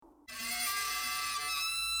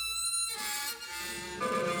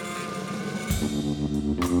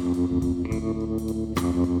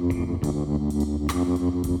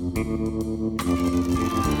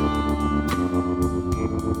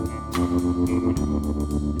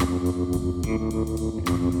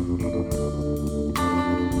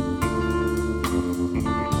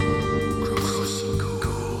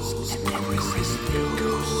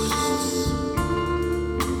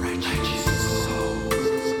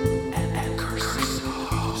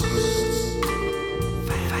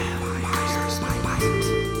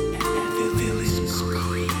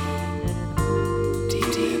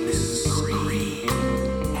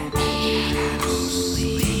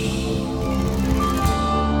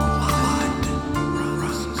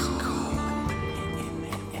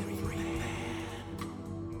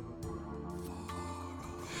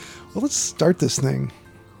Well, let's start this thing.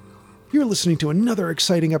 You're listening to another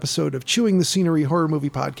exciting episode of Chewing the Scenery Horror Movie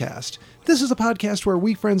Podcast. This is a podcast where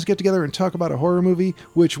we friends get together and talk about a horror movie,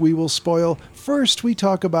 which we will spoil. First, we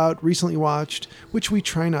talk about recently watched, which we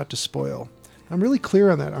try not to spoil. I'm really clear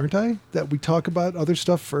on that, aren't I? That we talk about other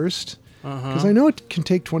stuff first? Because I know it can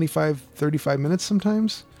take 25, 35 minutes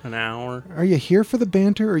sometimes. An hour. Are you here for the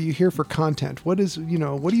banter or are you here for content? What is,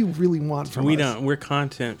 what do you really want from us? We're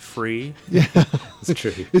content free. Yeah. It's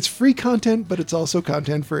true. It's free content, but it's also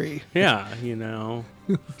content free. Yeah,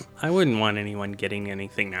 I wouldn't want anyone getting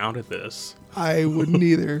anything out of this. I wouldn't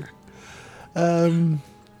either.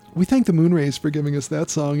 We thank the Moonrays for giving us that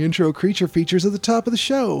song. Intro creature features at the top of the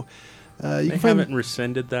show. They haven't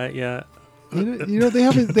rescinded that yet. They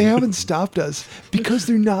haven't stopped us because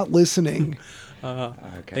they're not listening.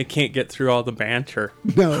 Okay. They can't get through all the banter.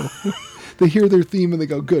 No. They hear their theme and they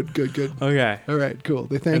go, good. Okay. All right, cool.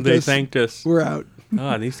 They thanked us. We're out.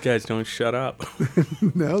 These guys don't shut up.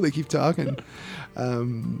 No, they keep talking.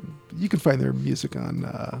 You can find their music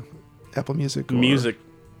on Apple Music. Music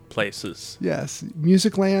places. Yes.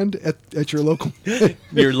 Musicland at your local...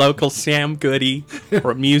 Your local Sam Goody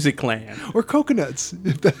or Musicland. Or Coconuts.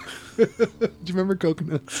 Do you remember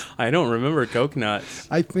Coconuts? I don't remember Coconuts.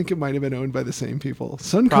 I think it might have been owned by the same people.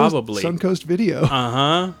 Probably. Suncoast Video.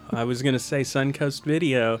 I was going to say Suncoast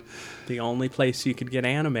Video, the only place you could get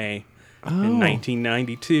anime in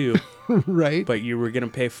 1992. Right. But you were going to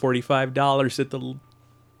pay $45 at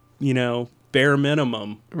the, bare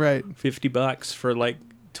minimum. Right. $50 for like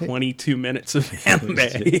 22 minutes of anime.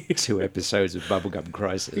 2 episodes of Bubblegum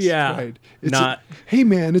Crisis. Yeah. Right. Hey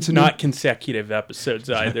man, it's not consecutive episodes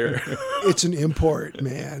either. It's an import,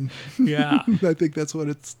 man. Yeah. I think that's what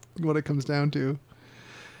it comes down to.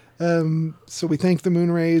 So we thank the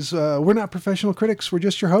Moonrays. We're not professional critics. We're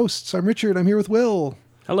just your hosts. I'm Richard. I'm here with Will.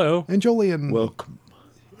 Hello. And Jolien. Welcome.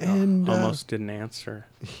 And almost didn't answer.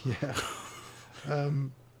 Yeah.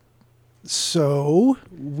 So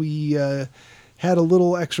we had a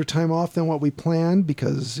little extra time off than what we planned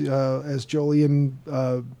because, as Jolien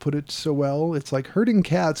put it so well, it's like herding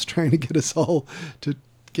cats trying to get us all to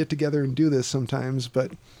get together and do this sometimes.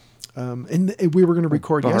 But and we were going to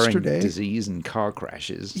record yesterday. Disease and car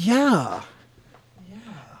crashes. Yeah.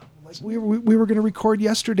 Like we were going to record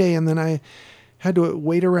yesterday, and then I had to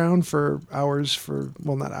wait around for hours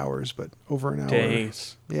not hours, but over an hour.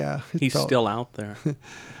 Days. Yeah. He's still out there.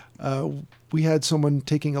 We had someone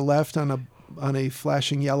taking a left on a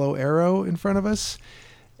flashing yellow arrow in front of us,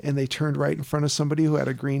 and they turned right in front of somebody who had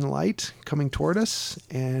a green light coming toward us,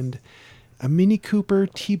 and a Mini Cooper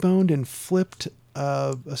T-boned and flipped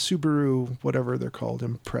a Subaru, whatever they're called,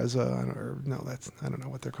 Impreza, I don't know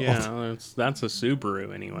what they're called. Yeah, that's a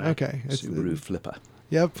Subaru anyway. Okay. Subaru Flipper.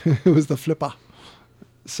 Yep, it was the Flipper.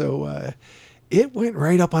 So it went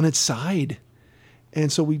right up on its side. And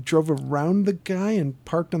so we drove around the guy and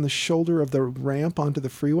parked on the shoulder of the ramp onto the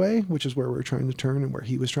freeway, which is where we were trying to turn and where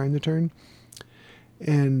he was trying to turn.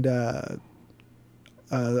 And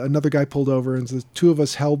another guy pulled over, and the two of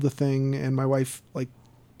us held the thing, and my wife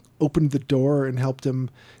opened the door and helped him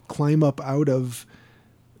climb up out of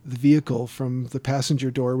the vehicle from the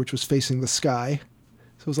passenger door, which was facing the sky.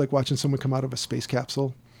 So it was like watching someone come out of a space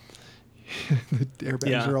capsule. The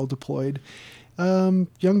airbags are all deployed. Young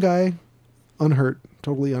guy. Unhurt,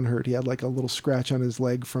 totally unhurt. He had a little scratch on his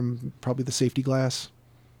leg from probably the safety glass.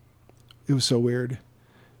 It was so weird.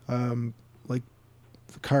 The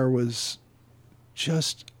car was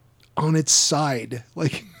just on its side.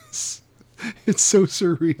 It's so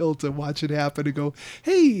surreal to watch it happen and go,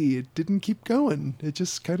 hey, it didn't keep going. It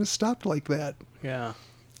just kind of stopped like that. Yeah.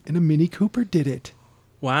 And a Mini Cooper did it.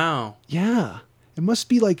 Wow. Yeah. It must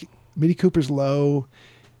be Mini Cooper's low,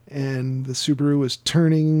 and the Subaru was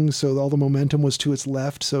turning, so all the momentum was to its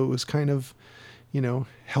left, so it was kind of,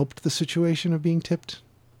 helped the situation of being tipped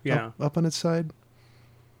up on its side.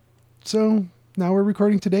 So now we're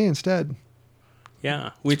recording today instead.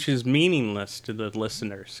 Yeah, which is meaningless to the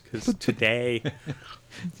listeners because today.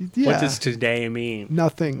 Yeah. What does today mean?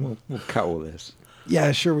 Nothing. We'll cut all this.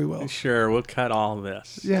 Yeah, sure we will. Sure, we'll cut all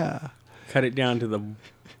this. Yeah. Cut it down to the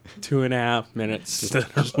 2.5 minutes.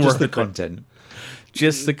 Just the content.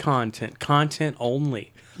 Just the content. Content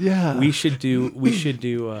only. Yeah. We should do.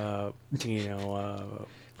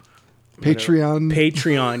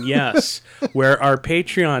 Patreon, yes, where our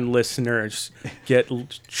Patreon listeners get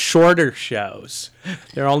shorter shows.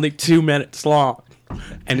 They're only 2 minutes long,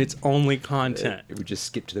 and it's only content. It would just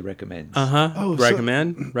skip to the recommends. Oh, so-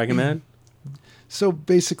 Recommend So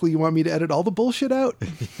basically, you want me to edit all the bullshit out?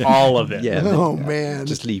 all of it. Yeah. Oh, man.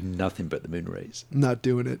 Just leave nothing but the moon rays. Not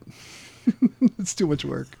doing it. It's too much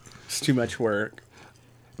work. It's too much work.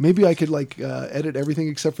 Maybe I could edit everything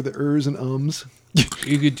except for the ers and ums.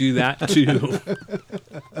 You could do that too.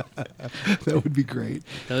 That would be great.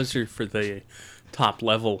 Those are for the top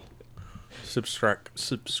level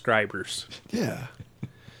subscribers. Yeah.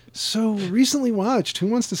 So recently watched. Who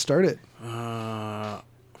wants to start it? Can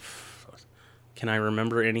I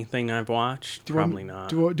remember anything I've watched? Probably not.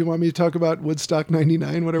 Do you want me to talk about Woodstock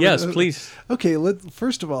 99? Whatever. Yes, please. Okay.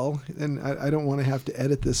 First of all, and I don't want to have to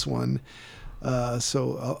edit this one.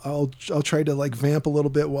 So I'll try to vamp a little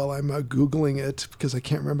bit while I'm Googling it because I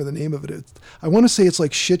can't remember the name of it. I want to say it's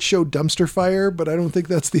like Shit Show Dumpster Fire, but I don't think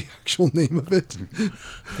that's the actual name of it. I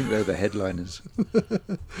think they're the headliners.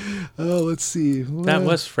 Oh, let's see. That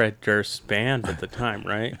was Fred Durst's band at the time,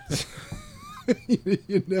 right?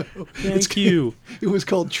 you know. Thank you. It was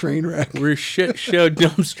called Trainwreck. We're Shit Show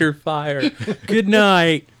Dumpster Fire. Good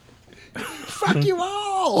night. Fuck you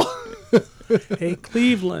all. Hey,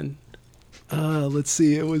 Cleveland. Let's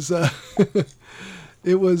see. It was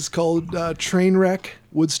it was called Trainwreck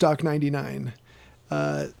Woodstock 99.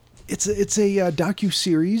 It's a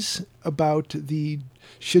docu-series about the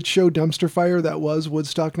shit show dumpster fire that was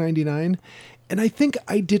Woodstock 99. And I think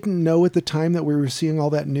I didn't know at the time that we were seeing all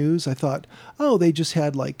that news. I thought, oh, they just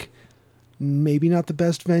had maybe not the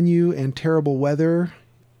best venue and terrible weather.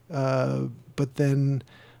 But then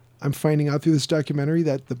I'm finding out through this documentary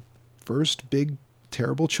that the first big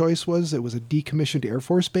terrible choice was it was a decommissioned Air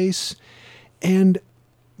Force base. And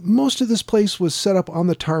most of this place was set up on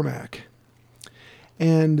the tarmac.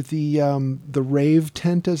 And the rave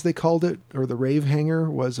tent, as they called it, or the rave hangar,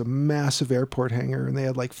 was a massive airport hangar. And they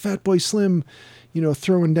had Fatboy Slim,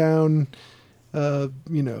 throwing down,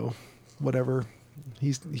 whatever.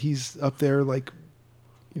 He's up there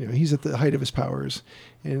he's at the height of his powers.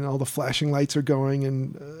 And all the flashing lights are going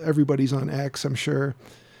and everybody's on X, I'm sure.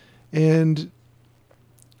 And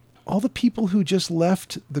all the people who just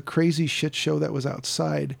left the crazy shit show that was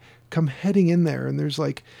outside come heading in there. And there's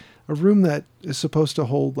a room that is supposed to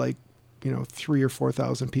hold 3,000 or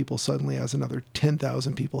 4,000 people suddenly has another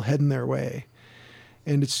 10,000 people heading their way.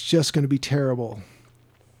 And it's just going to be terrible.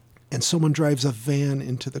 And someone drives a van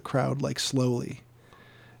into the crowd slowly.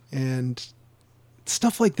 And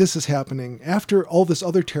stuff like this is happening after all this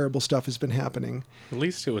other terrible stuff has been happening. At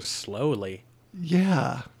least it was slowly.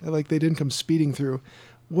 Yeah. They didn't come speeding through.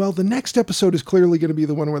 Well, the next episode is clearly going to be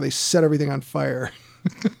the one where they set everything on fire.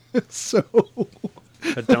 So...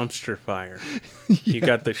 A dumpster fire. Yeah. You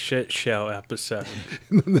got the shit show episode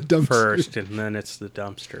and then the dumpster. First, and then it's the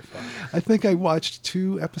dumpster fire. I think I watched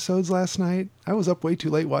 2 episodes last night. I was up way too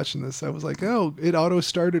late watching this. I was like, oh, it auto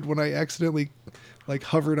started when I accidentally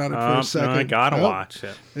hovered on it for a second. No, I gotta watch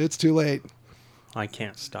it. It's too late. I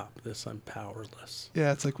can't stop this. I'm powerless.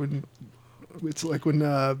 Yeah, it's like when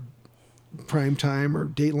Prime Time or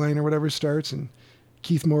Dateline or whatever starts, and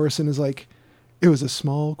Keith Morrison is like, it was a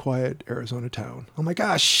small, quiet Arizona town. Oh my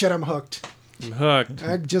gosh, shit, I'm hooked. I'm hooked.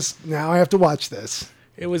 Now I have to watch this.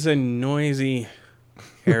 It was a noisy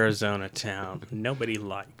Arizona town nobody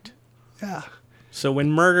liked. Yeah. So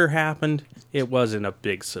when murder happened, it wasn't a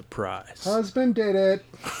big surprise. Husband did it.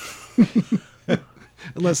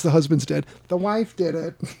 Unless the husband's dead. The wife did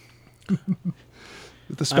it.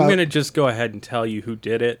 I'm going to just go ahead and tell you who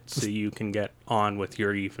did it so you can get on with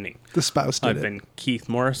your evening. The spouse did I've been Keith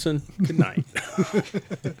Morrison. Good night.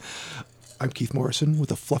 I'm Keith Morrison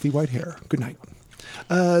with a fluffy white hair. Good night.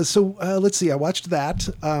 So let's see. I watched that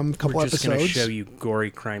couple We're just episodes. going to show you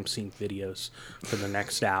gory crime scene videos for the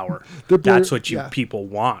next hour. They're That's what you people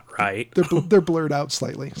want, right? They're blurred out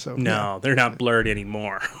slightly. So no, they're not blurred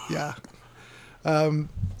anymore. Yeah.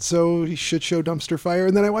 So shit show dumpster fire,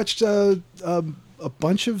 and then I watched a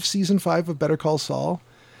bunch of season 5 of Better Call Saul.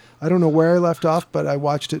 I don't know where I left off, but I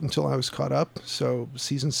watched it until I was caught up. So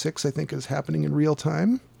season 6, I think, is happening in real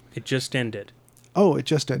time. It just ended. Oh, it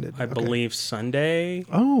just ended. I believe Sunday.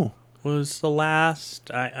 Oh, was the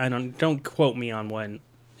last. I don't quote me on when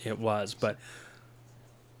it was, but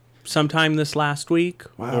sometime this last week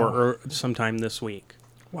Wow. or sometime this week.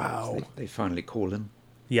 Wow. They finally call him.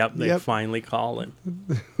 Yep, they Yep. finally call him.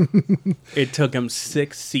 It took them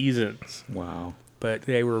 6 seasons, Wow. but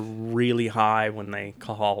they were really high when they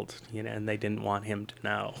called, and they didn't want him to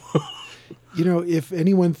know. If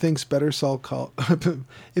anyone thinks Better Call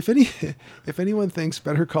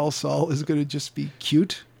Saul is going to just be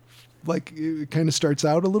cute, like it kind of starts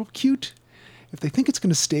out a little cute, if they think it's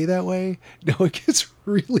going to stay that way, no, it gets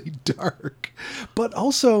really dark. But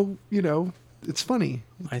also, it's funny.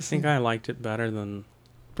 I think I liked it better than,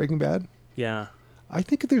 Breaking Bad. yeah. I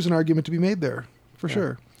think there's an argument to be made there for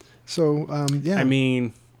sure. So, yeah. I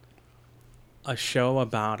mean, a show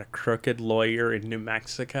about a crooked lawyer in New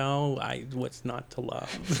Mexico, what's not to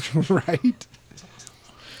love? Right.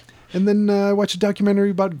 And then I watched a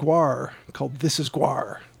documentary about Guar called This Is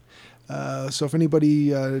Guar. So if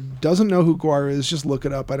anybody doesn't know who Guar is, just look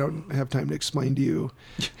it up. I don't have time to explain to you.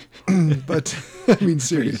 But, I mean,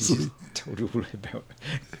 seriously. Told all about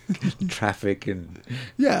traffic and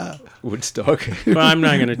Yeah. Woodstock. But I'm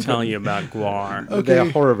not going to tell you about Guar. Okay.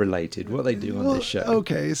 They're horror related. What they do on Well, this show.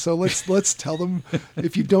 okay, so let's tell them.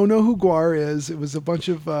 If you don't know who Guar is, it was a bunch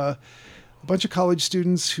of college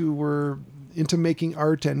students who were into making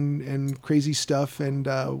art and crazy stuff, and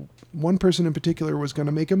one person in particular was going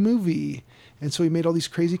to make a movie, and so he made all these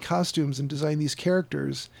crazy costumes and designed these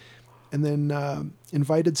characters, and then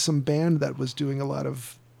invited some band that was doing a lot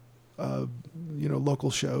of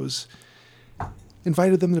local shows.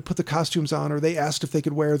 Invited them to put the costumes on, or they asked if they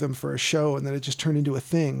could wear them for a show, and then it just turned into a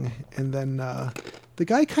thing. And then the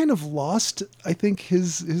guy kind of lost, I think,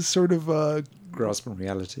 his sort of Grasp on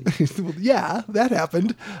reality. well, yeah, that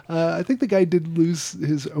happened. I think the guy did lose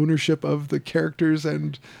his ownership of the characters,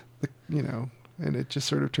 and and it just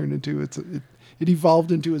sort of turned into it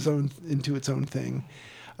evolved into its own thing.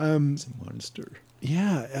 It's a monster.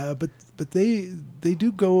 Yeah, but they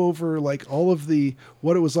do go over like all of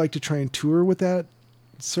what it was like to try and tour with that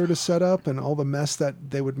sort of setup and all the mess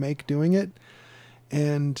that they would make doing it,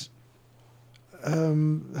 and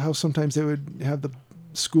how sometimes they would have the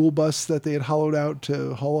school bus that they had hollowed out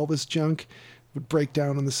to haul all this junk would break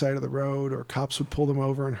down on the side of the road, or cops would pull them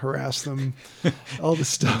over and harass them, all this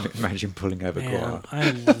stuff. Imagine pulling over Man, Guar.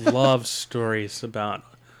 I love stories about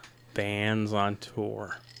bands on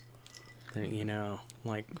tour.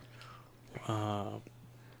 Like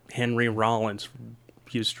Henry Rollins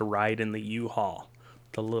used to ride in the U-Haul,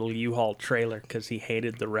 the little U-Haul trailer, because he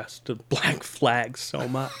hated the rest of Black Flag so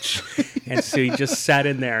much. And so he just sat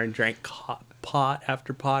in there and drank pot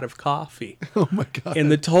after pot of coffee Oh my God. in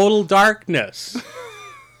the total darkness.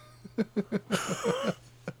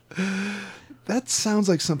 That sounds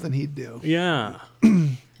like something he'd do. Yeah.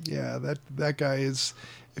 Yeah, that guy is.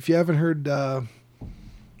 If you haven't heard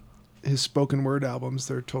his spoken word albums,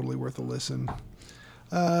 they're totally worth a listen.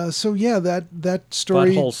 So yeah, that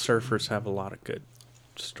story. Butthole Surfers have a lot of good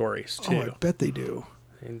stories too. Oh, I bet they do.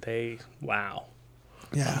 And wow.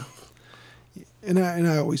 Yeah. And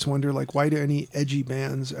I always wonder, like, why do any edgy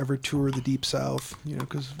bands ever tour the Deep South?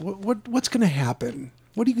 Because what's going to happen?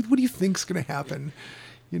 What do you think's going to happen?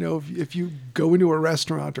 If you go into a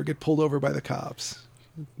restaurant or get pulled over by the cops,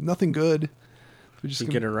 nothing good. They're just You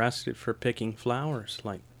get arrested for picking flowers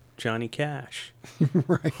like Johnny Cash.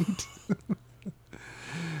 right.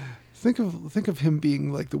 Think of him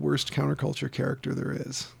being like the worst counterculture character there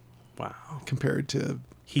is, Wow. compared to.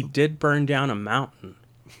 He did burn down a mountain.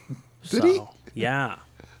 Did he? Yeah.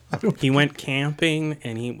 He went camping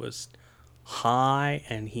and he was high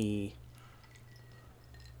and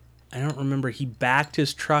I don't remember, he backed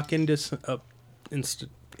his truck into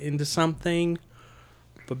something,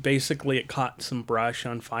 but basically it caught some brush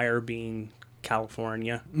on fire, being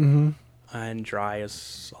California. Mm-hmm. And dry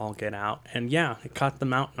as all get out. And yeah, it caught the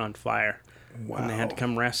mountain on fire. Wow. And they had to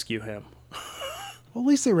come rescue him. Well, at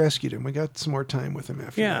least they rescued him. We got some more time with him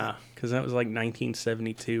after that. Yeah, because that was like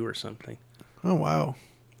 1972 or something. Oh, wow.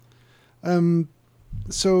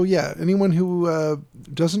 So, yeah, anyone who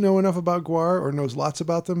doesn't know enough about Guar or knows lots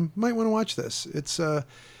about them might want to watch this. It's a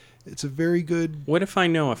very good... What if I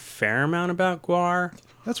know a fair amount about Guar?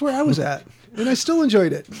 That's where I was at, and I still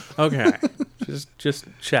enjoyed it. Okay, just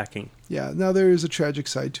checking. Yeah, now there is a tragic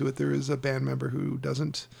side to it. There is a band member who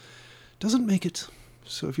doesn't make it.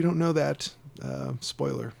 So if you don't know that,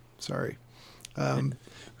 spoiler, sorry.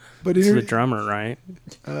 But It's the drummer, right?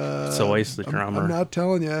 It's always the drummer. I'm not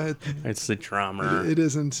telling you. It's the drummer. It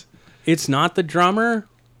isn't. It's not the drummer?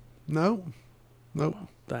 No. Nope.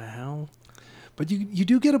 The hell? But you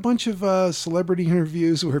do get a bunch of celebrity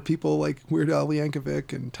interviews where people like Weird Al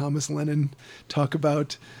Yankovic and Thomas Lennon talk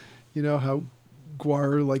about, how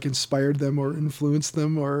Gwar like inspired them or influenced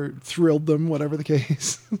them or thrilled them, whatever the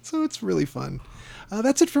case. So it's really fun.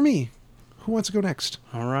 That's it for me. Who wants to go next?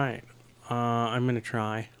 All right. I'm going to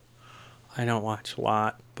try. I don't watch a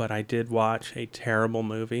lot, but I did watch a terrible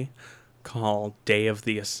movie called Day of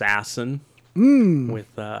the Assassin with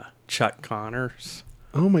Chuck Connors,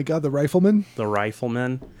 Oh my God, the Rifleman. the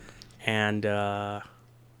rifleman, and I'm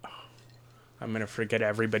going to forget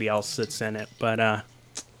everybody else that's in it, but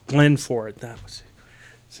Glenn Ford, that's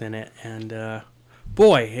in it, and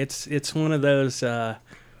boy, it's one of those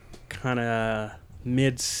kind of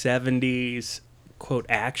mid-70s quote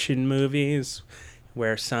action movies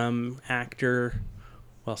where several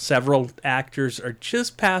actors are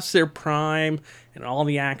just past their prime and all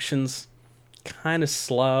the action's kind of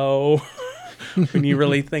slow when you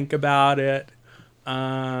really think about it.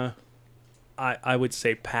 I would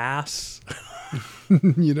say pass.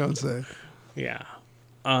 You don't say. Yeah.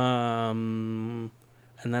 And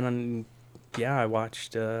then I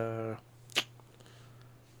watched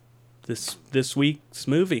this week's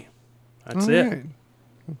movie. That's All it. right.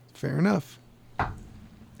 Fair enough.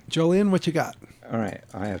 Jolien, what you got? All right,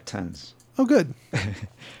 I have tons. Oh, good. I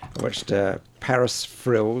watched Paris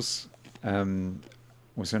Frills,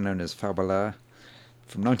 also known as Fabula,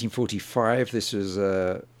 from 1945. This was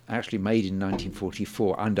actually made in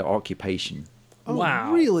 1944 under occupation. Oh,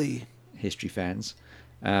 Wow. really? History fans.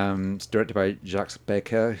 It's directed by Jacques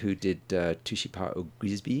Becker, who did Touchez pas au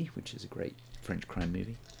Grisby, which is a great French crime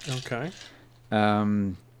movie. Okay.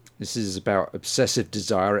 This is about obsessive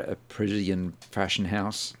desire at a Parisian fashion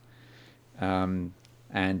house. And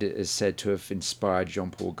it is said to have inspired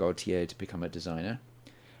Jean-Paul Gaultier to become a designer.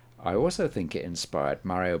 I also think it inspired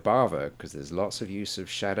Mario Bava, because there's lots of use of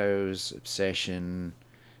shadows, obsession,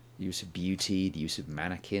 use of beauty, the use of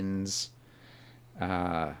mannequins.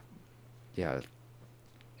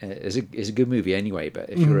 It's a good movie anyway, but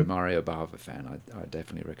if you're a Mario Bava fan, I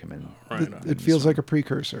definitely recommend Right. It feels like a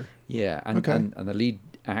precursor. Yeah, and, Okay. and the lead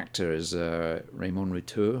actor is Raymond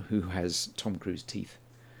Routeur, who has Tom Cruise teeth.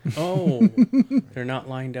 Oh, they're not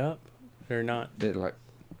lined up. They're not They're like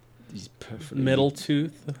these perfectly middle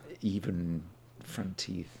tooth. even front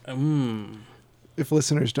teeth. If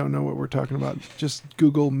listeners don't know what we're talking about, just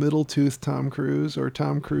Google middle tooth Tom Cruise or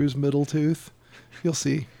Tom Cruise middle tooth. You'll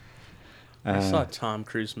see. I saw Tom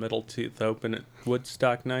Cruise middle tooth open at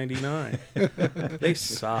Woodstock '99. They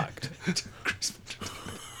sucked.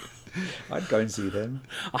 I'd go and see them.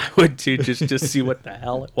 I would too, just to see what the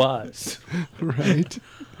hell it was. Right.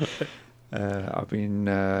 I've been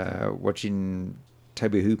watching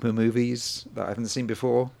Toby Hooper movies that I haven't seen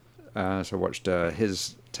before. So I watched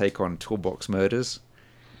his take on Toolbox Murders.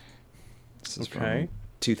 This is Okay. from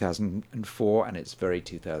 2004, and it's very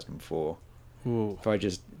 2004. Ooh. If I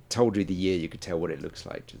just told you the year, you could tell what it looks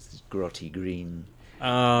like. Just this grotty green.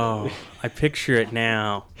 Oh, I picture it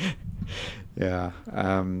now. Yeah.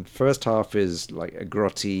 First half is like a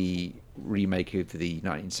grotty remake of the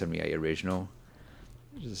 1978 original.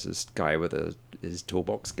 Just this guy with his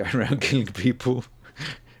toolbox going around killing people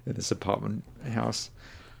in this apartment house.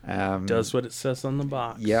 Does what it says on the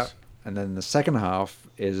box. Yeah. And then the second half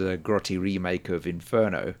is a grotty remake of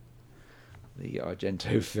Inferno, the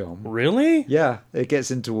Argento film. Really? Yeah, it gets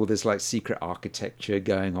into all this like secret architecture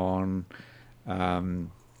going on.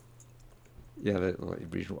 Yeah, the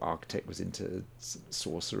original architect was into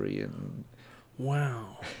sorcery and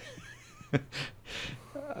Wow.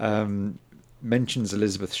 mentions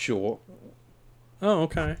Elizabeth Shaw Oh,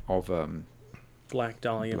 okay. of Black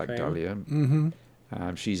Dahlia Black fame. Dahlia. Mm-hmm.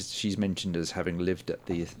 She's mentioned as having lived at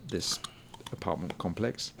this apartment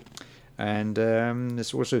complex, and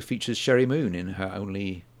this also features Sherry Moon in her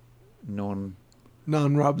only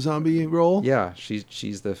Non-Rob Zombie role. Yeah,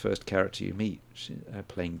 she's the first character you meet,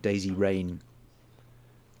 playing Daisy Rain.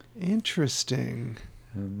 Interesting.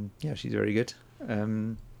 Yeah, she's very good.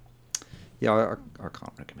 Yeah, I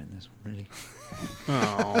can't recommend this one really.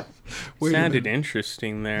 Oh, Wait a sounded minute.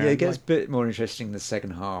 interesting there. Yeah, it gets a bit more interesting in the second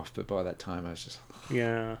half, but by that time I was just,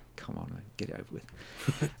 Yeah. come on, man, get it over with.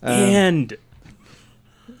 And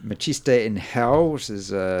Machiste in Hell, which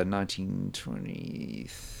is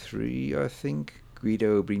 1923, I think.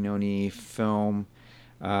 Guido Brignoni film.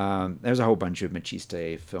 There's a whole bunch of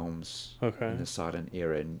Machiste films Okay. in the silent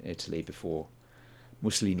era in Italy before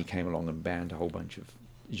Mussolini came along and banned a whole bunch of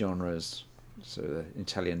genres. So the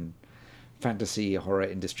Italian fantasy horror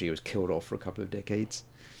industry was killed off for a couple of decades.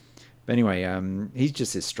 But anyway, he's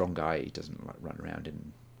just this strong guy. He doesn't like run around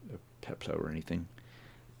in a peplo or anything.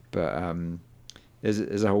 But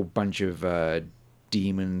there's a whole bunch of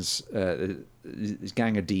demons. This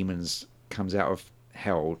gang of demons comes out of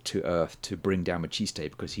hell to Earth to bring down Machiste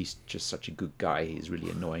because he's just such a good guy. He's really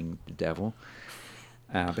annoying the devil.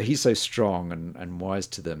 But he's so strong and wise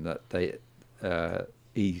to them that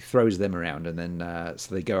he throws them around, and then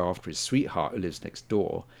so they go after his sweetheart who lives next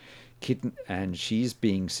door, and she's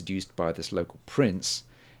being seduced by this local prince,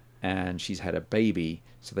 and she's had a baby.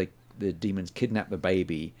 So the demons kidnap the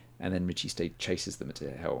baby, and then Machiste chases them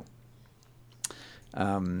into hell.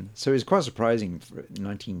 So it's quite surprising for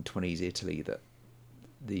 1920s Italy that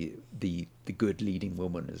the good leading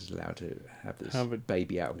woman is allowed to have this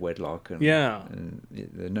baby out of wedlock, and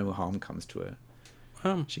no harm comes to her.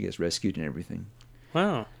 She gets rescued and everything.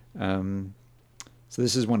 Wow. So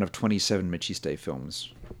this is one of 27 Machiste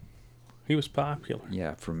films. He was popular.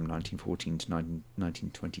 Yeah, from 1914 to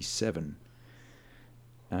 1927.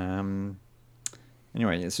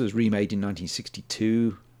 Anyway, this was remade in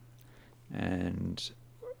 1962, and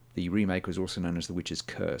the remake was also known as The Witch's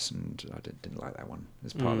Curse, and I didn't like that one.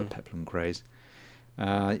 It's part of the Peplum craze.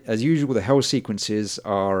 As usual, the hell sequences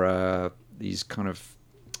are these kind of...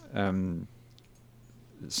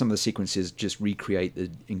 some of the sequences just recreate the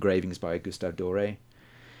engravings by Gustave Doré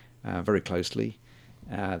very closely.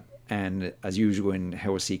 And as usual in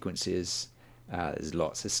hell sequences, there's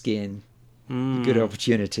lots of skin, good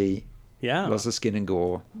opportunity, lots of skin and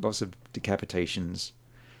gore, lots of decapitations.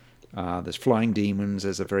 There's flying demons,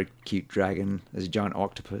 there's a very cute dragon, there's a giant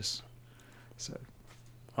octopus. So,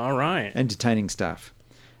 all right, entertaining stuff.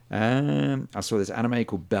 I saw this anime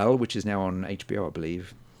called Belle, which is now on HBO, I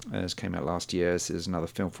believe. This came out last year. This is another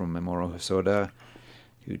film from Mamoru Hosoda,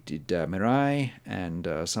 who did Mirai and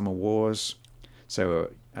Summer Wars. So,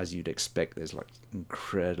 as you'd expect, there's like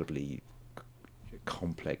incredibly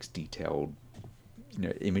complex, detailed,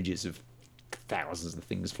 images of thousands of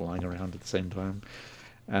things flying around at the same time.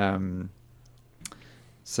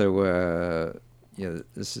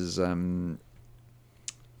 This is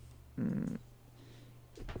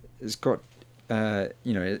it's got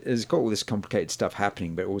it's got all this complicated stuff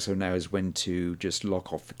happening, but it also knows when to just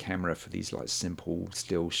lock off the camera for these like simple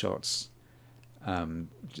still shots,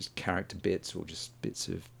 just character bits or just bits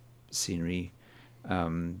of scenery.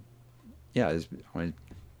 It's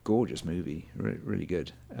gorgeous movie, really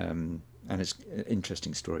good, and it's an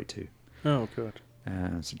interesting story too. Oh, good.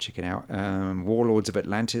 So check it out. Warlords of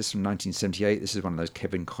Atlantis from 1978. This is one of those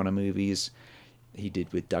Kevin Costner movies he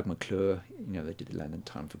did with Doug McClure. They did Land and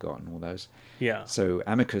Time Forgotten, all those. Yeah. So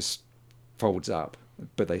Amicus folds up,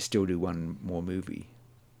 but they still do one more movie,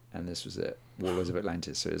 and this was it, Warlords of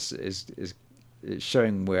Atlantis. So it's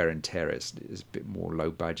showing wear and tear. It's a bit more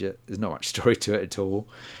low budget. There's not much story to it at all.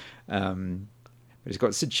 But it's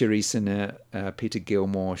got Sid Charisse in it, Peter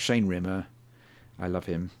Gilmore, Shane Rimmer. I love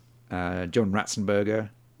him. John Ratzenberger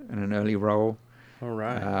in an early role. All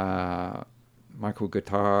right. Michael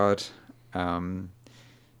Gothard.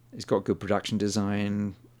 It's got good production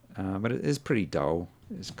design, but it is pretty dull.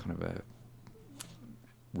 It's kind of a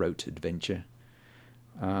rote adventure.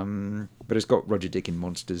 But it's got Roger Deakins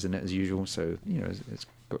monsters in it as usual, so it's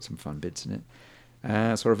got some fun bits in it.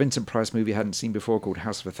 Saw a Vincent Price movie I hadn't seen before called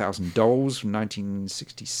House of a Thousand Dolls from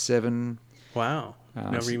 1967. Wow.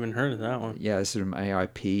 Never even heard of that one. Yeah, this is from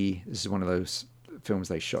AIP. This is one of those films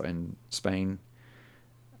they shot in Spain.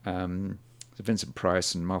 So Vincent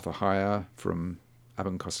Price and Martha Hire from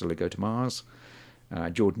Abbott and Costello Go to Mars.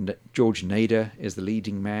 George Nader is the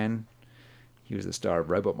leading man. He was the star of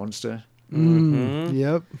Robot Monster.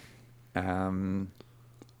 Yep. Anne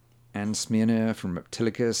Smyrna from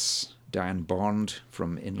Reptilicus. Diane Bond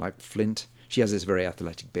from In Like Flint. She has this very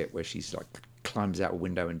athletic bit where she's like climbs out a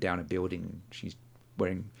window and down a building. She's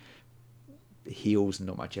wearing heels and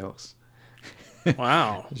not much else.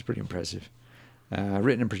 Wow. It's pretty impressive.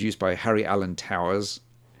 Written and produced by Harry Alan Towers,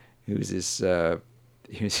 who's this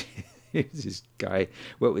this guy,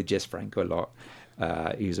 worked with Jess Franco a lot.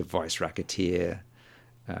 He was a vice racketeer,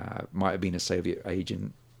 might have been a Soviet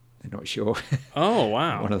agent, I'm not sure. Oh,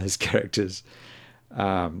 wow. One of those characters.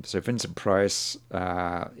 So Vincent Price,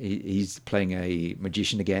 he's playing a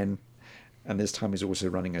magician again, and this time he's also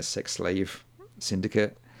running a sex slave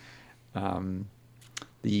syndicate.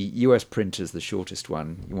 The US print is the shortest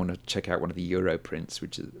one. You want to check out one of the Euro prints,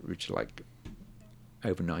 which are like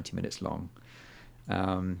over 90 minutes long.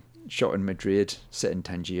 Shot in Madrid, set in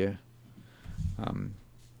Tangier.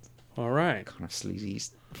 All right. Kind of sleazy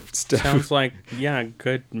stuff. Sounds like,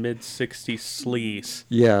 good mid-60s sleaze.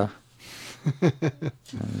 Yeah.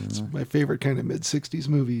 It's my favorite kind of mid-60s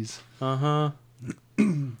movies. Uh-huh.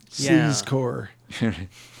 Sleaze core.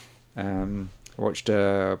 A I watched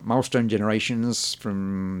Milestone Generations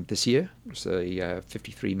from this year. It's a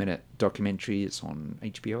 53-minute documentary. It's on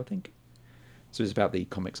HBO, I think. So it's about the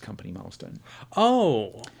comics company Milestone.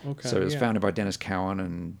 Oh, okay. So it was founded by Dennis Cowan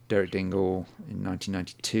and Derek Dingle in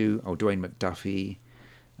 1992. Oh, Dwayne McDuffie.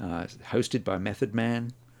 Hosted by Method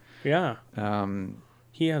Man. Yeah.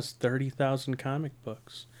 He has 30,000 comic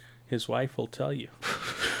books. His wife will tell you.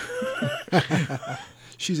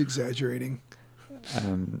 She's exaggerating.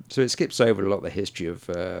 So it skips over a lot of the history of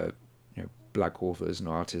black authors and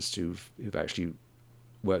artists who've actually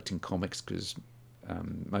worked in comics, because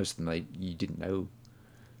most of them you didn't know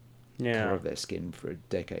the color of their skin for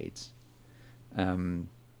decades. But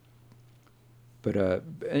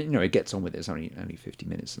it gets on with it. It's only 50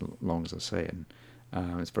 minutes long, as I say, and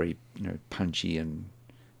it's very punchy and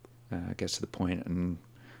gets to the point, and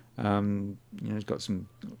it's got some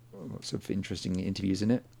lots of interesting interviews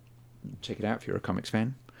in it. Check it out if you're a comics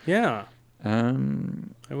fan. Yeah. I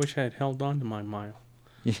wish I had held on to my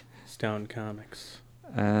Milestone comics.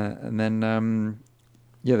 And then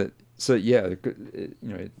they're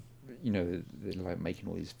like making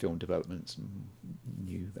all these film developments and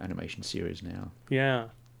new animation series now. Yeah.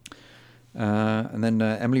 And then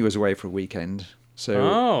Emily was away for a weekend,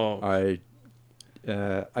 so I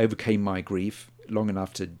overcame my grief long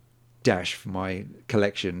enough to dash for my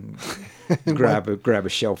collection, grab a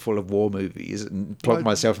shelf full of war movies, and plonk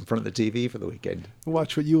myself in front of the TV for the weekend.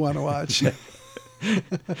 Watch what you want to watch.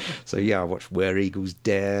 So I watched Where Eagles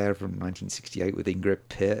Dare from 1968 with Ingrid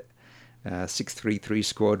Pitt, 633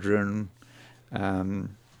 Squadron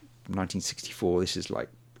from 1964. This is like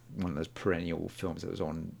one of those perennial films that was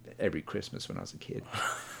on every Christmas when I was a kid.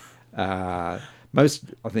 I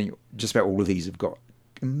think just about all of these have got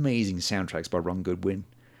amazing soundtracks by Ron Goodwin.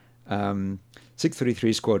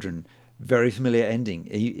 633 Squadron, very familiar ending.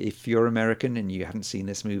 If you're American and you haven't seen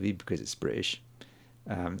this movie because it's British,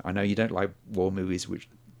 I know you don't like war movies which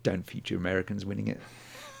don't feature Americans winning it.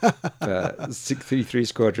 But 633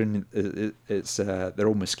 Squadron, they're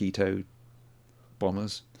all Mosquito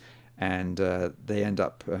bombers, and they end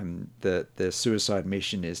up the suicide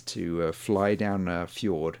mission is to fly down a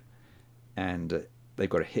fjord, and they've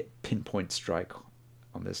got to pinpoint strike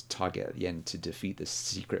on this target at the end to defeat the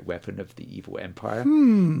secret weapon of the evil empire.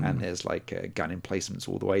 And there's like gun emplacements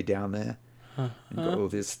all the way down there. And got all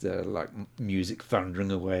this like music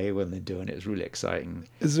thundering away when they're doing it. It's really exciting.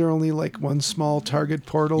 Is there only like one small target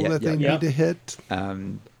portal that they need to hit?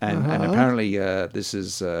 And apparently this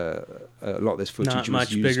is a lot of this footage not was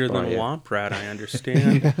much used bigger by, than Womp Rat, I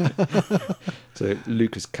understand. So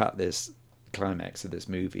Lucas cut this climax of this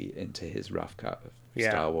movie into his rough cut of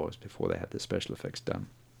Star Wars before they had the special effects done.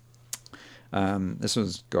 This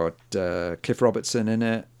one's got Cliff Robertson in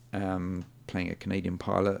it, playing a Canadian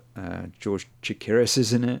pilot. George Chakiris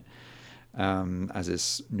is in it as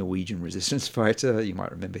this Norwegian resistance fighter. You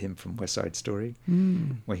might remember him from West Side Story,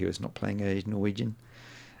 where he was not playing a Norwegian.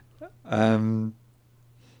 And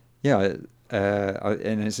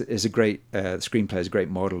it's a great the screenplay is a great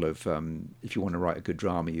model of if you want to write a good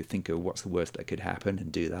drama, you think of what's the worst that could happen and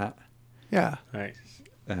do that. Yeah. Nice.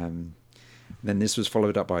 Then this was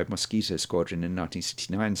followed up by Mosquito Squadron in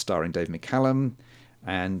 1969, starring Dave McCallum,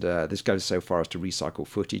 and this goes so far as to recycle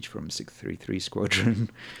footage from 633 Squadron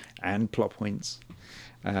and plot points.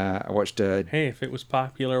 I watched... hey, if it was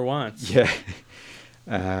popular once. Yeah.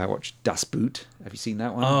 I watched Das Boot. Have you seen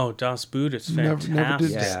that one? Oh, Das Boot is fantastic. Never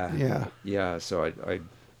did. Yeah, so I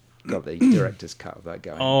got the director's cut of that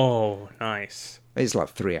going. Oh, nice. It's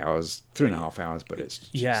like 3.5 hours, but it's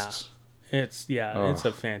just... It's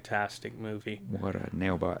a fantastic movie. What a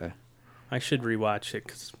nail biter. I should rewatch it,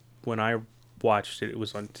 because when I watched it, it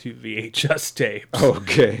was on 2 VHS tapes.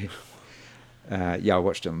 Okay. I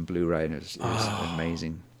watched it on Blu-ray, and it was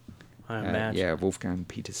amazing. I imagine. Wolfgang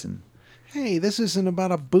Peterson. Hey, this isn't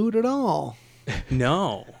about a boot at all.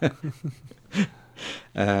 No.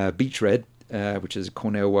 Beach Red, which is a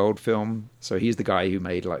Cornell World film. So he's the guy who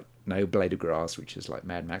made like No Blade of Grass, which is like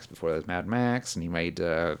Mad Max before there was Mad Max, and he made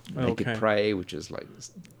Naked Prey, which is like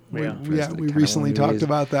we recently talked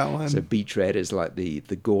about that one. So Beach Red is like the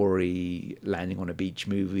gory landing on a beach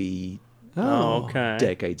movie. Oh, okay.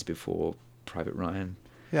 Decades before Private Ryan.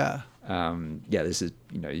 Yeah. This is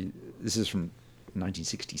from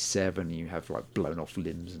 1967. You have like blown off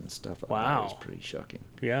limbs and stuff. Wow. It's pretty shocking.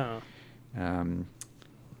 Yeah.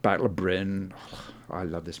 Battle of Britain. I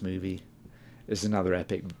love this movie. It's another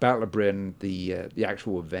epic. Battle of Britain, the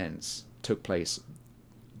actual events took place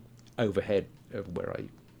overhead of where I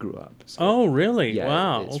grew up. So, oh, really? yeah,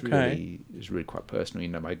 wow. It's really quite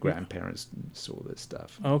personal. My grandparents saw this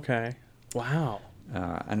stuff. Okay. Wow.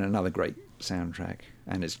 And another great soundtrack,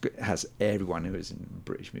 and it has everyone who was in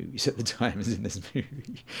British movies at the time is in this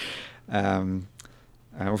movie.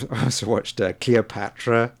 I also watched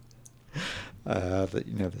Cleopatra.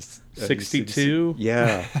 This 62.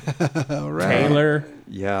 Yeah, All right. Taylor,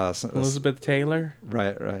 yeah, Elizabeth Taylor,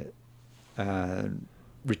 right.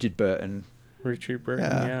 Richard Burton. Richard Burton.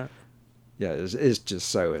 Yeah. Yeah. Yeah, it's just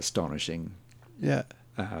so astonishing. Yeah.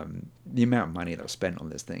 The amount of money that was spent on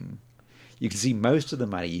this thing. You can see most of the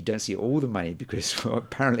money. You don't see all the money because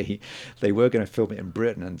apparently they were going to film it in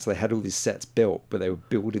Britain, and so they had all these sets built, but they were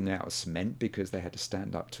building out of cement because they had to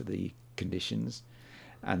stand up to the conditions.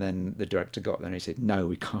 And then the director got there and he said, "No,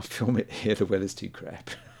 we can't film it here. The weather's too crap."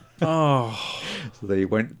 Oh. So they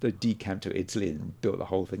decamped to Italy and built the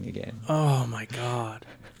whole thing again. Oh my God.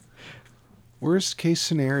 Worst case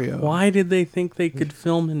scenario. Why did they think they could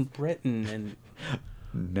film in Britain? And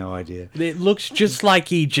No idea. it looks just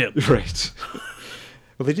like Egypt. Right.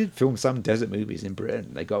 Well, they did film some desert movies in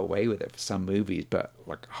Britain. They got away with it for some movies, but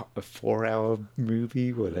like a 4-hour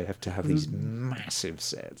movie where they have to have these massive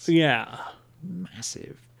sets. Yeah.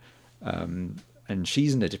 Massive. And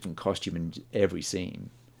she's in a different costume in every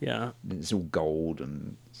scene. Yeah. It's all gold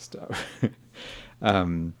and stuff.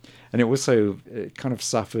 And it also kind of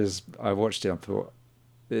suffers. I watched it and thought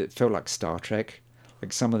it felt like Star Trek.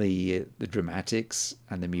 Like some of the dramatics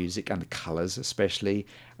and the music and the colors especially.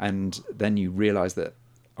 And then you realize that,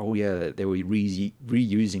 oh yeah, they were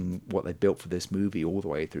reusing what they built for this movie all the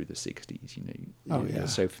way through the 60s. You're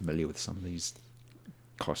so familiar with some of these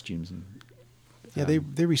costumes. And Yeah, they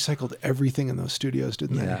recycled everything in those studios,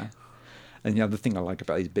 didn't they? yeah. And the other thing I like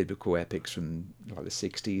about these biblical epics from like the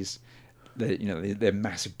 60s, they're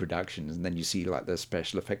massive productions, and then you see like the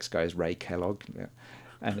special effects guys, Ray Kellogg,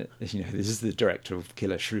 and this is the director of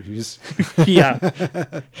Killer Shrews. Yeah.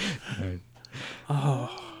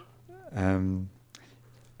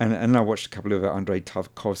 And I watched a couple of Andrei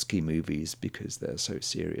Tarkovsky movies because they're so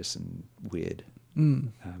serious and weird.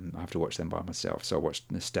 I have to watch them by myself. So I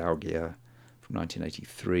watched Nostalgia from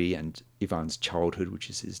 1983 and Ivan's Childhood, which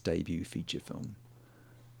is his debut feature film.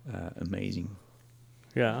 Amazing.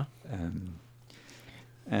 Yeah.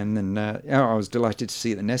 And then I was delighted to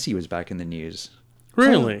see that Nessie was back in the news.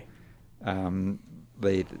 Really?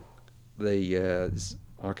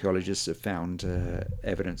 Archaeologists have found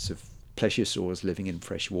evidence of plesiosaurs living in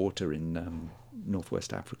fresh water in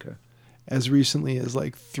northwest Africa. As recently as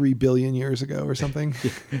like 3 billion years ago or something.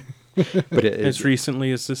 But as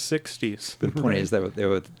recently as the 60s. The point is they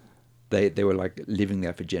were like living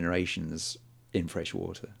there for generations in fresh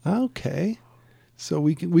water. Okay. So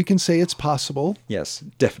we can say it's possible. Yes,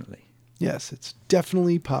 definitely. Yes, it's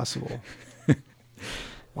definitely possible.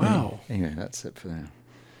 Wow. Anyway, that's it for now.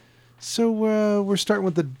 So we're starting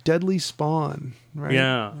with the Deadly Spawn, right?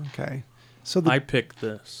 Yeah. Okay. So I picked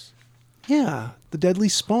this. the Deadly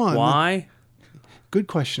Spawn. Why? Good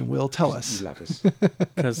question, Will. Tell us. You love us.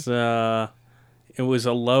 Because it was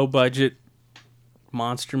a low-budget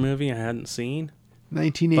monster movie I hadn't seen.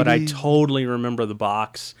 1980. But I totally remember the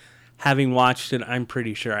box. Having watched it, I'm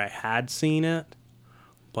pretty sure I had seen it,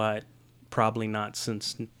 but probably not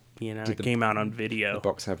since, it came out on video. The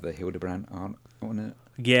box have the Hildebrand art on it.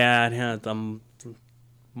 Yeah, it had the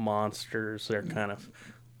monsters. They're kind of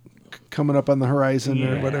coming up on the horizon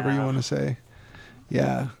or whatever you Yeah. want to say.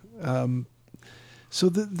 Yeah. So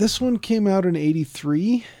this one came out in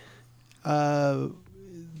 83.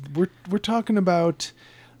 We're talking about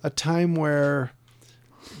a time where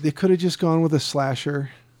they could have just gone with a slasher.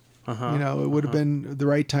 It would have been the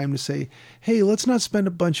right time to say, hey, let's not spend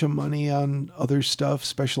a bunch of money on other stuff,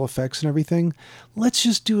 special effects and everything. Let's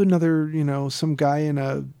just do another, some guy in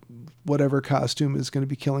a whatever costume is going to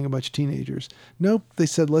be killing a bunch of teenagers. Nope. They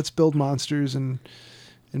said, let's build monsters and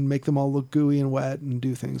make them all look gooey and wet and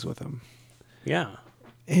do things with them. yeah,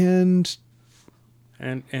 And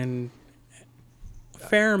and a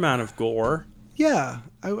fair amount of gore. yeah,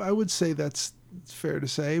 I would say that's fair to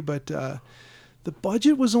say, but the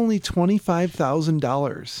budget was only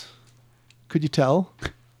 $25,000. Could you tell?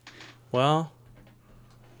 Well,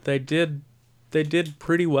 they did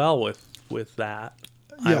pretty well with that.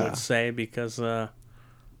 I Yeah. would say, because I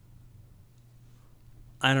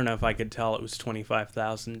don't know if I could tell it was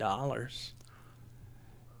 $25,000.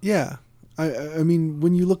 Yeah. I mean,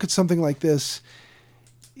 when you look at something like this,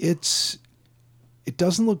 it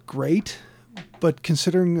doesn't look great, but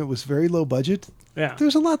considering it was very low budget, Yeah.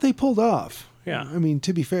 there's a lot they pulled off. Yeah. I mean,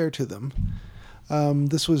 to be fair to them.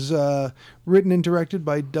 This was written and directed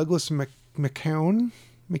by Douglas McKeown.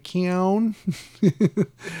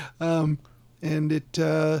 And it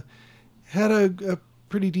had a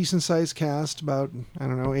pretty decent sized cast, about, I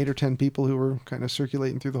don't know, 8 or 10 people who were kind of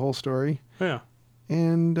circulating through the whole story. Yeah.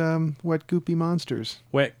 And wet, goopy monsters.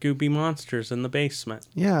 Wet, goopy monsters in the basement.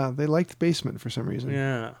 Yeah, they liked the basement for some reason.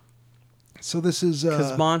 Yeah. So this is...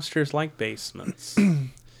 Because monsters like basements.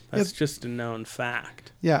 That's just a known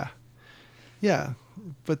fact. Yeah. Yeah.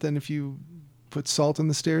 But then if you put salt in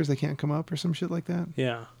the stairs, they can't come up or some shit like that.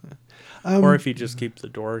 Yeah. Or if you just keep the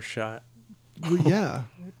doors shut. Yeah.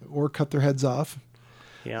 Or cut their heads off.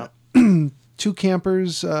 Yeah. 2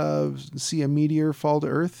 campers see a meteor fall to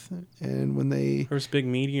Earth, and when they... There was a big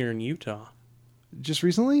meteor in Utah. Just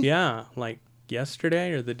recently? Yeah, like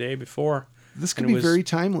yesterday or the day before. This could be very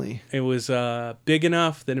timely. It was big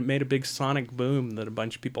enough that it made a big sonic boom that a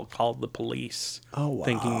bunch of people called the police. Oh, wow.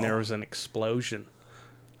 Thinking there was an explosion.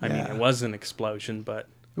 I mean, it was an explosion, but...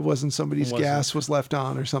 It wasn't somebody's gas was left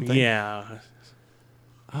on or something. Yeah.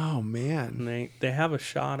 Oh, man. And they have a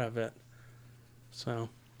shot of it. So...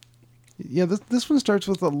 Yeah, this one starts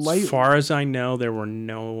with a light... As far as I know, there were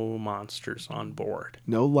no monsters on board.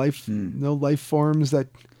 No life forms that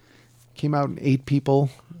came out and ate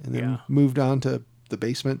people and then moved on to the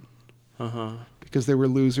basement. Because they were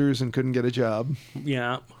losers and couldn't get a job.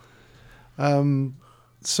 Yeah. So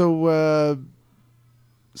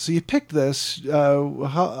you picked this.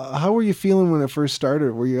 How were you feeling when it first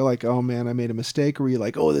started? Were you like, oh man, I made a mistake? Or were you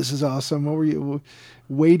like, oh, this is awesome? What were you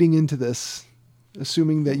wading into this,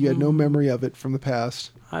 assuming that you had no memory of it from the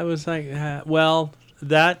past? I was like, well,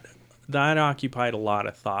 that occupied a lot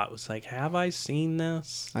of thought. It was like, have I seen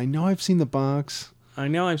this? I know I've seen the box. I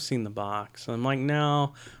know I've seen the box. I'm like,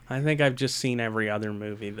 no, I think I've just seen every other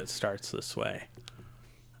movie that starts this way.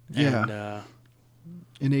 Yeah. And,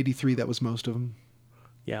 in '83, that was most of them.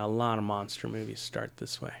 Yeah, a lot of monster movies start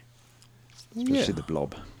this way. Especially The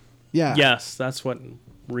Blob. Yeah. Yes, that's what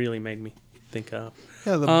really made me think of.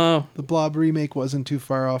 Yeah, the Blob remake wasn't too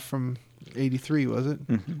far off from '83, was it?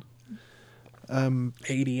 Mm-hmm.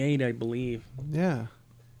 88, I believe. Yeah.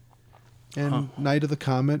 And Night of the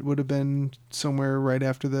Comet would have been somewhere right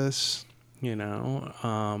after this. You know,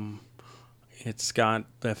 it's got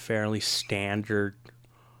a fairly standard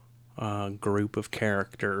group of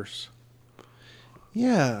characters.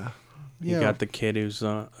 Yeah. You got the kid who's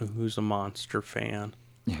a monster fan.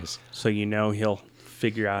 Yes. So you know he'll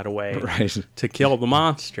figure out a way Right. to kill the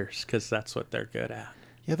monsters because that's what they're good at.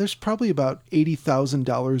 Yeah, there's probably about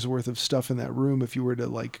 $80,000 worth of stuff in that room if you were to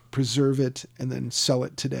like preserve it and then sell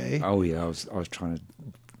it today. Oh yeah, I was trying to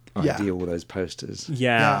ideal all those posters.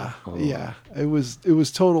 Yeah. Yeah. It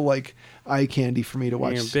was total like eye candy for me to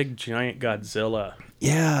watch. You know, big giant Godzilla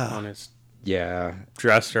Yeah. on his Yeah.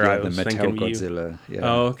 dresser. Yeah, I the was Mattel thinking of you. Godzilla. Yeah.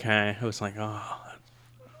 Oh, okay. I was like, oh,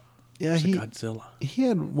 Yeah, it's a Godzilla. he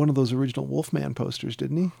had one of those original Wolfman posters,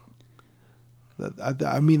 didn't he?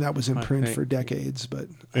 I mean, that was in print for decades, but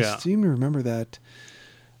I seem to remember that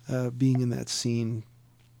being in that scene.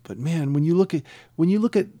 But man, when you look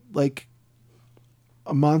at like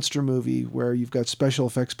a monster movie where you've got special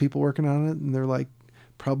effects people working on it, and they're like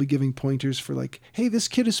probably giving pointers for like, hey, this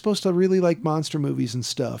kid is supposed to really like monster movies and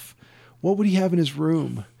stuff. What would he have in his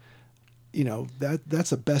room? You know,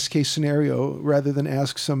 that's a best case scenario rather than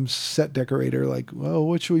ask some set decorator like, well,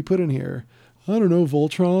 what should we put in here? I don't know,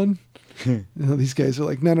 Voltron. You know, these guys are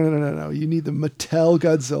like, no. You need the Mattel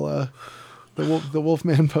Godzilla, the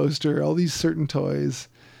Wolfman poster, all these certain toys.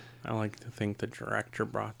 I like to think the director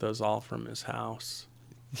brought those all from his house.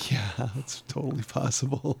 Yeah, that's totally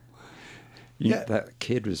possible. Yeah, that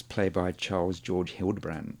kid was played by Charles George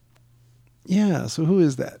Hildebrand. Yeah, so who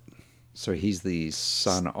is that? So he's the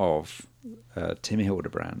son of Tim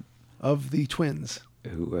Hildebrand, Of the twins.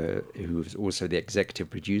 who was also the executive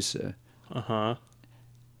producer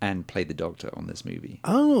and played the Doctor on this movie.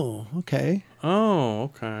 Oh, okay. Oh,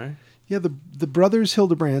 okay. Yeah, the brothers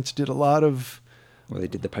Hildebrandt did a lot of... Well, they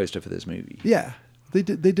did the poster for this movie. Yeah, they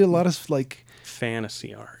did a lot of like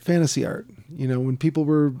Fantasy art. fantasy art. You know, when people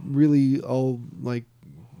were really all like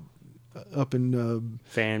up in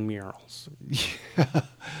Fan murals.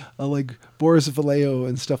 like Boris Vallejo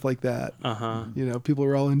and stuff like that. You know, people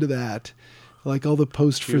were all into that. Like all the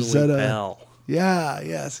post Julie Frazetta. Bell. Yeah,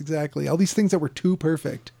 yes, exactly. All these things that were too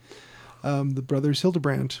perfect. The brothers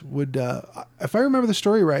Hildebrandt would, if I remember the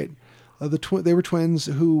story right, they were twins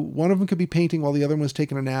who one of them could be painting while the other one was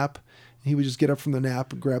taking a nap. And he would just get up from the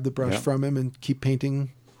nap and grab the brush from him and keep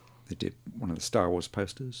painting. They did one of the Star Wars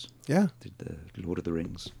posters. Yeah. Did the Lord of the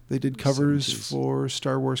Rings. They did covers 70s. for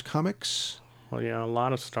Star Wars comics. Well, yeah, a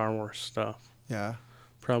lot of Star Wars stuff. Yeah.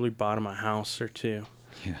 Probably bought him a house or two.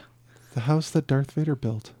 Yeah. The house that Darth Vader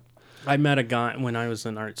built. I met a guy when I was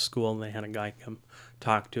in art school. They had a guy come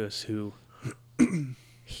talk to us who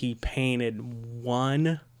he painted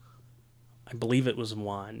one, I believe it was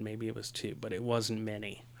one, maybe it was two, but it wasn't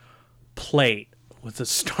many, plate with a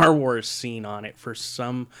Star Wars scene on it for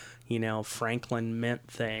some, Franklin Mint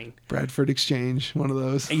thing. Bradford Exchange, one of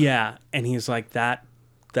those. Yeah, and he's like, that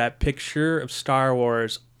picture of Star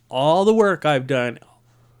Wars, all the work I've done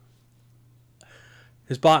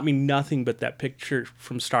has bought me nothing, but that picture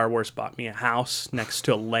from Star Wars bought me a house next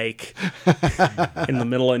to a lake in the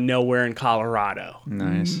middle of nowhere in Colorado.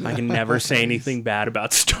 Nice. I can never say anything bad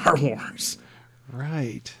about Star Wars.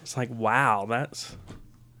 Right. It's like, wow, that's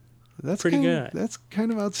pretty kind good. That's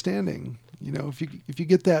kind of outstanding. If you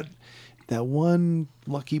get that one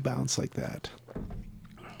lucky bounce like that.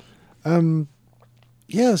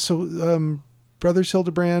 Yeah. So, Brothers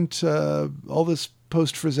Hildebrandt, all this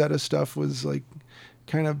post Frazetta stuff was like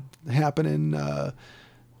kind of happening. In the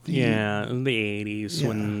 80s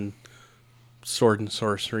when sword and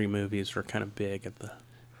sorcery movies were kind of big at the.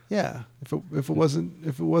 Yeah. If it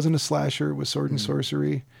wasn't a slasher, it was sword and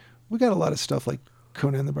sorcery. We got a lot of stuff like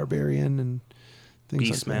Conan the Barbarian and things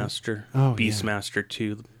Beastmaster. like that. Oh, Beastmaster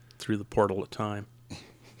 2, Through the Portal of Time.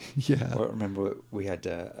 Yeah. Well, I remember we had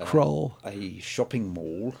Krull. a shopping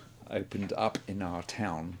mall opened up in our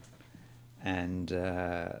town, and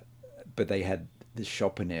but they had this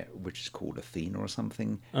shop in it which is called Athena or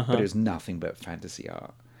something, but it was nothing but fantasy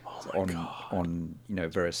art on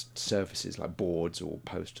various surfaces like boards or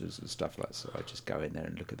posters and stuff like that. So I just go in there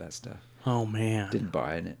and look at that stuff. Oh man. Didn't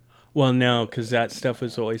buy in it. Well, no, because that stuff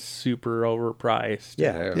was always super overpriced.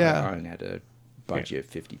 Yeah. I only had a budget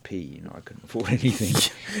of 50p. I couldn't afford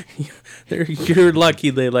anything. You're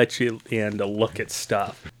lucky they let you in to look at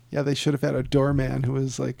stuff. Yeah, they should have had a doorman who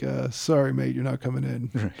was like, sorry, mate, you're not coming in.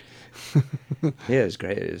 Right. Yeah, it was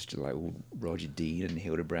great. It was just like Roger Dean and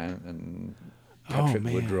Hildebrandt and Patrick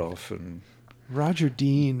Woodroffe and Roger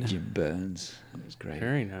Dean. Jim Burns. It was great.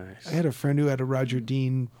 Very nice. I had a friend who had a Roger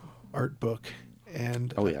Dean art book.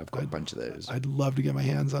 And I've got a bunch of those. I'd love to get my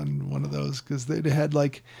hands on one of those because they had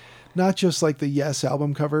like not just like the Yes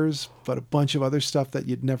album covers, but a bunch of other stuff that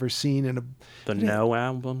you'd never seen. And the No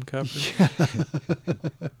album cover.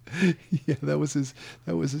 Yeah, that was his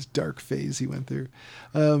dark phase he went through.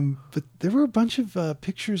 But there were a bunch of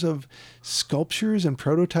pictures of sculptures and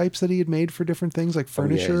prototypes that he had made for different things like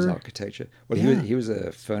furniture, his architecture. Well, he was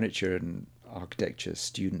a furniture and architecture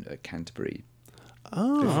student at Canterbury.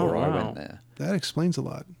 Before I went there. That explains a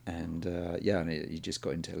lot. And and he just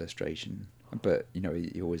got into illustration. But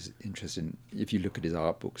he always interested in, if you look at his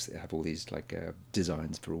art books, they have all these like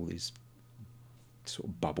designs for all these sort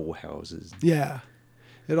of bubble houses. Yeah,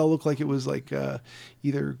 it all looked like it was like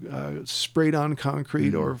either sprayed on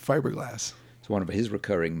concrete or fiberglass. So one of his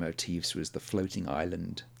recurring motifs was the floating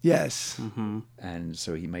island. Yes. Mm-hmm. And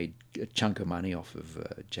so he made a chunk of money off of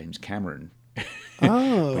James Cameron.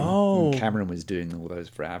 Oh. When Cameron was doing all those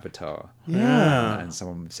for Avatar. Yeah. And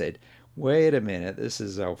someone said, wait a minute, this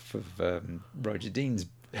is off of Roger Dean's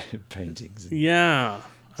paintings. Yeah.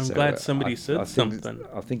 I'm glad somebody I said something.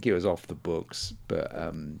 I think it was off the books, but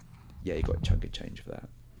he got a chunk of change for that.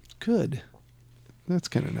 Good. That's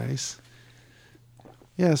kind of nice.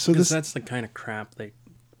 Yeah, so that's the kind of crap they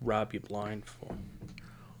rob you blind for.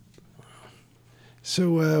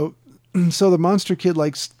 So the monster kid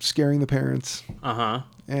likes scaring the parents. Uh-huh.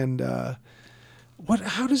 And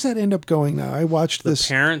how does that end up going now? I watched this.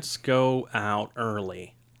 The parents go out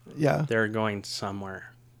early. Yeah. They're going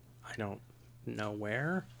somewhere. I don't know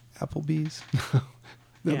where. Applebee's.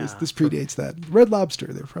 Yeah, This predates that. Red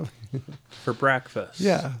Lobster. They're probably for breakfast.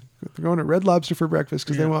 Yeah, they're going to Red Lobster for breakfast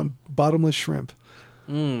because they want bottomless shrimp.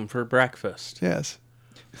 For breakfast. Yes.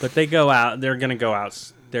 But they go out. They're gonna go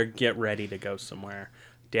out. They get ready to go somewhere.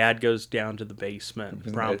 Dad goes down to the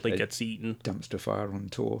basement. Promptly gets eaten. Dumpster fire on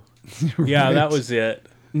tour. Yeah, Right. that was it.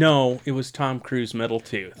 No, it was Tom Cruise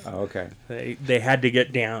Middletooth. Oh, okay. They had to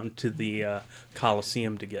get down to the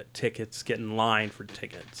Coliseum to get tickets, get in line for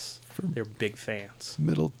tickets. They're big fans.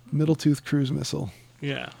 Middle tooth cruise missile.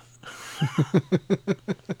 Yeah.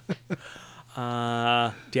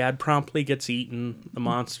 Dad promptly gets eaten. The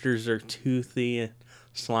monsters are toothy,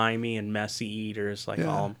 slimy, and messy eaters like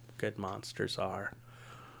all good monsters are.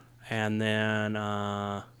 And then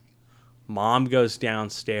Mom goes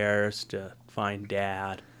downstairs to find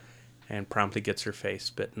Dad and promptly gets her face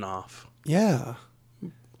bitten off. Yeah.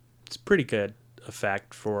 It's pretty good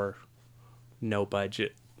effect for no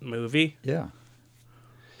budget movie. Yeah.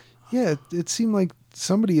 Yeah, it seemed like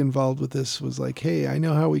somebody involved with this was like, hey, I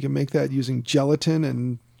know how we can make that using gelatin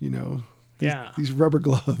and, these rubber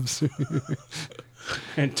gloves.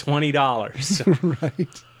 And $20.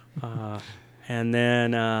 Right. And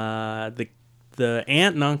then the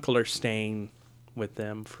aunt and uncle are staying with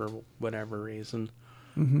them for whatever reason.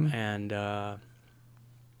 Mm-hmm. And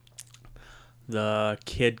the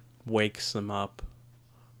kid wakes them up.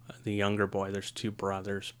 The younger boy, there's two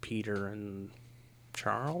brothers, Peter and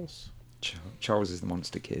Charles. Charles is the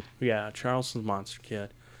monster kid. Yeah, Charles is the monster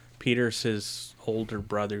kid. Peter's his older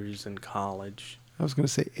brother who's in college. I was going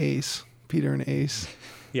to say Ace. Peter and Ace.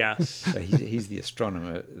 Yes. So he's the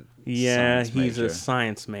astronomer. Yeah, science he's a major.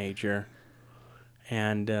 science major.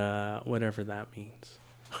 And whatever that means.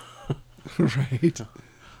 Right.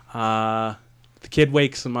 The kid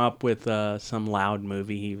wakes him up with some loud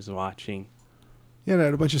movie he was watching. Yeah, it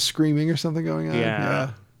had a bunch of screaming or something going on.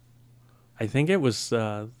 Yeah. I think it was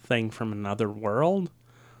a thing from another world.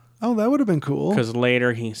 Oh, that would have been cool. Because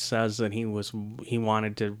later he says that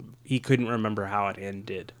he couldn't remember how it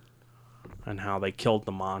ended and how they killed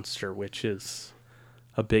the monster, which is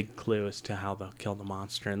a big clue as to how they'll kill the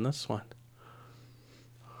monster in this one.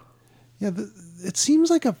 Yeah, it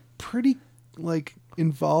seems like a pretty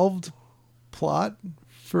involved plot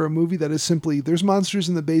for a movie that is simply there's monsters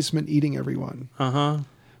in the basement eating everyone. Uh-huh.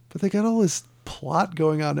 But they got all this plot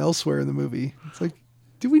going on elsewhere in the movie. It's like,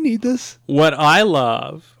 do we need this? What I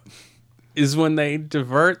love is when they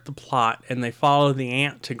divert the plot and they follow the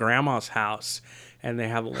aunt to grandma's house and they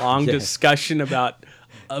have a long Yeah. discussion about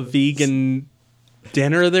a vegan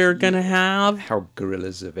dinner they're going to have. How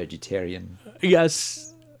gorillas are vegetarian.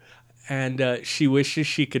 Yes. And she wishes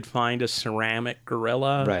she could find a ceramic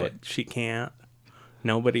gorilla, Right. but she can't.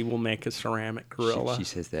 Nobody will make a ceramic gorilla. She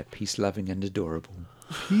says they're peace-loving and adorable.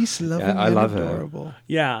 Peace, loving, I and love her. adorable.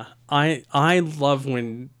 Yeah, I love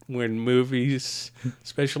when movies,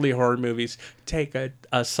 especially horror movies, take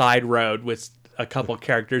a side road with a couple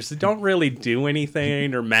characters that don't really do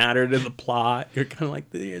anything or matter to the plot. You're kind of like,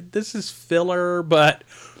 this is filler, but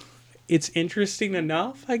it's interesting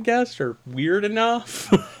enough, I guess, or weird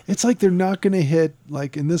enough. It's like they're not going to hit,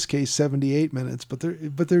 like in this case, 78 minutes, but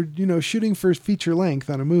they're shooting for feature length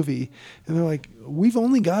on a movie, and they're like, we've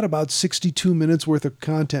only got about 62 minutes worth of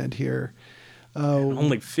content here.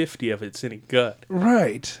 Only 50 of it's any good.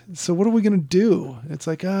 Right. So what are we going to do? It's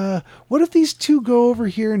like, what if these two go over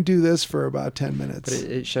here and do this for about 10 minutes? But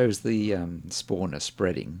it shows the spawner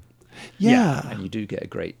spreading, yeah. and you do get a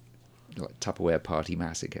great Tupperware party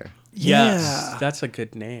massacre. Yes, Yeah. that's a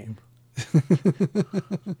good name.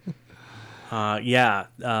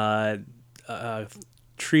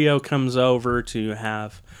 Trio comes over to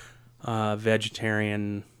have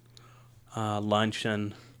vegetarian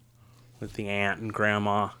luncheon with the aunt and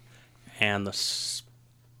grandma, and the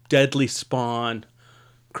deadly spawn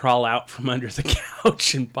crawl out from under the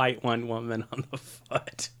couch and bite one woman on the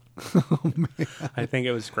foot. Oh, man. I think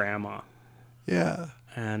it was grandma. Yeah.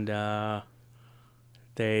 And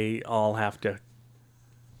they all have to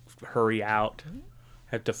hurry out,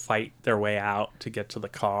 have to fight their way out to get to the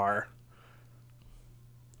car,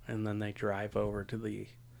 and then they drive over to the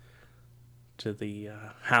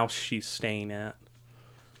house she's staying at.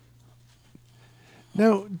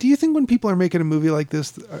 Now, do you think when people are making a movie like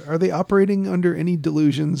this, are they operating under any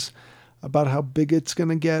delusions about how big it's going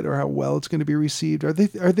to get or how well it's going to be received? Are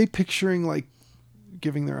they picturing like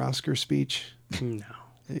giving their Oscar speech? No.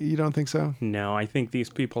 You don't think so? No, I think these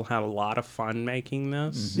people had a lot of fun making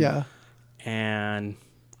this. Yeah. And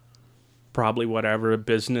probably whatever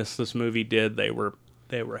business this movie did, they were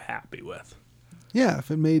happy with. Yeah. If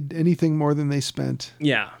it made anything more than they spent.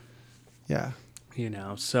 Yeah. Yeah.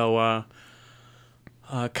 So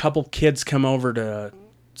a couple kids come over to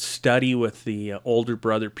study with the older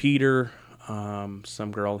brother Peter,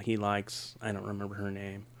 some girl he likes, I don't remember her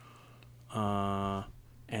name,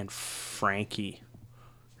 and Frankie,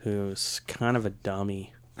 who's kind of a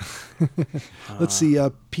dummy. Let's see.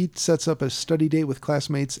 Pete sets up a study date with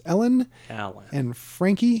classmates Ellen Alan. and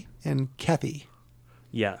Frankie and Kathy.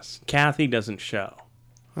 Yes, Kathy doesn't show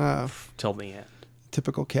Uh, till the end.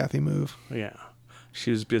 typical Kathy move. Yeah. She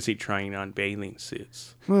was busy trying on bathing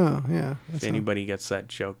suits. Oh, yeah. If anybody gets that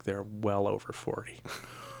joke, they're well over 40.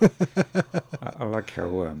 I like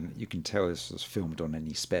how you can tell this was filmed on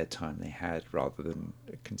any spare time they had rather than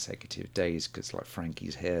consecutive days, because like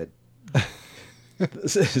Frankie's hair,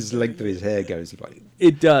 his length of his hair goes like,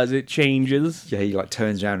 It does. It changes. yeah, he like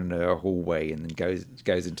turns around in a hallway and then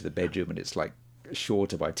goes into the bedroom and it's like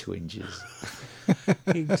shorter by 2 inches.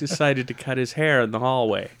 He decided to cut his hair in the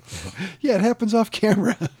hallway. Yeah, it happens off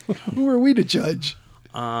camera. Who are we to judge?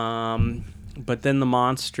 But then the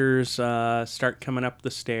monsters start coming up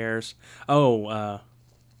the stairs.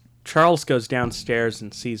 Charles goes downstairs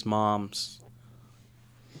and sees Mom's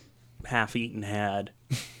half-eaten head,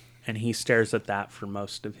 and he stares at that for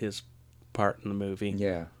most of his part in the movie.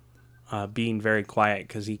 Yeah. being very quiet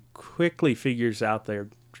because he quickly figures out they're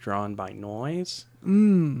drawn by noise.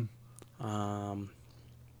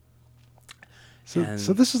 So, And-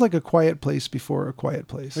 so this is like a quiet place before a quiet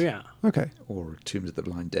place. Yeah. Okay. Or Tombs of the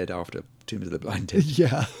Blind Dead after Tombs of the Blind Dead.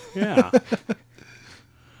 Yeah. Yeah.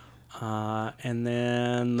 And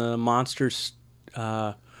then the monsters.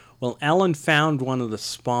 Well, Ellen found one of the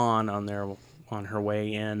spawn on her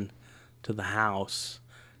way in to the house,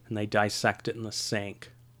 and they dissect it in the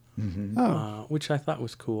sink, Oh, which I thought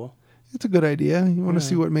was cool. it's a good idea. You want to Yeah.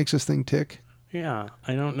 see what makes this thing tick? Yeah,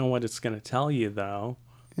 I don't know what it's going to tell you though.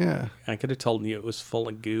 Yeah. I could have told you it was full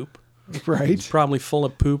of goop. Right. Probably full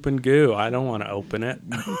of poop and goo. I don't want to open it.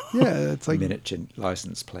 Yeah. It's like, Miniature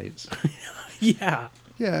license plates. Yeah.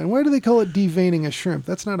 yeah. And why do they call it deveining a shrimp?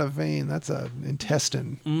 That's not a vein. That's an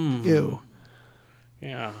intestine. Ew.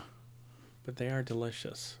 Yeah. But they are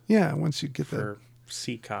delicious Yeah. Once you get for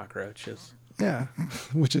sea cockroaches. yeah,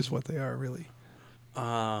 which is what they are really.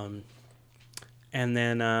 And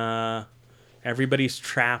then everybody's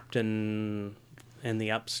trapped in the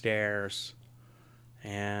upstairs,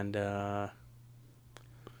 and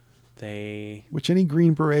they Which any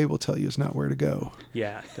Green Beret will tell you is not where to go.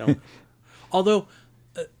 don't. Although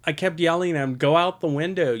I kept yelling at them, "Go out the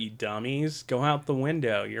window, you dummies! Go out the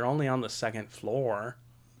window! You're only on the second floor."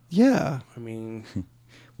 Yeah. I mean,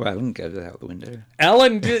 Well, Ellen goes out the window.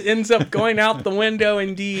 Ellen ends up going out the window.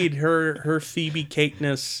 Indeed, her Phoebe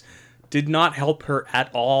Cateness did not help her at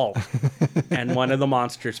all, and one of the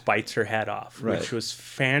monsters bites her head off, Right. which was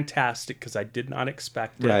fantastic because I did not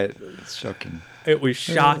expect it. Right. It's shocking. It was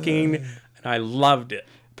shocking, and I loved it.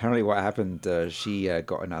 Apparently what happened, she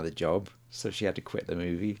got another job, so she had to quit the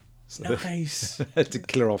movie. So Nice. had to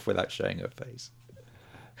clear off without showing her face.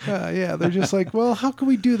 Yeah. They're just like, well, how can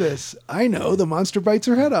we do this? I know, the monster bites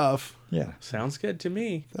her head off. Yeah. Sounds good to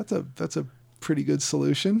me. That's a pretty good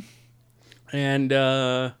solution. And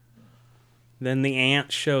then the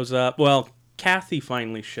aunt shows up. Well, Kathy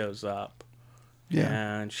finally shows up.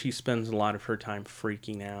 Yeah. And she spends a lot of her time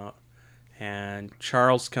freaking out. And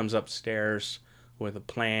Charles comes upstairs with a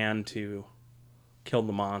plan to kill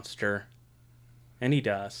the monster. And he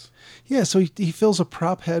does. Yeah, so he fills a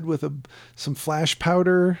prop head with some flash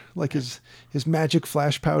powder, like his magic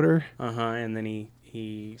flash powder. And then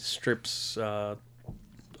he strips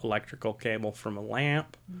electrical cable from a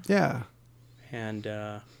lamp. Yeah. And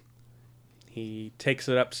he takes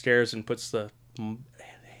it upstairs and puts the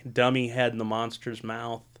dummy head in the monster's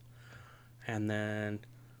mouth. And then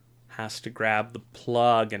has to grab the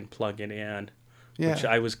plug and plug it in. Yeah. Which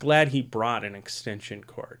I was glad he brought an extension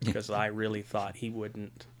cord because I really thought he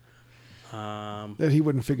wouldn't. That he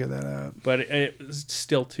wouldn't figure that out. But it was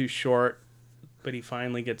still too short. But he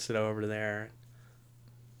finally gets it over there.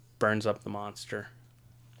 Burns up the monster.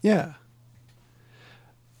 Yeah.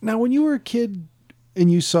 Now, when you were a kid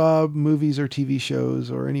and you saw movies or TV shows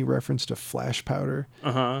or any reference to flash powder,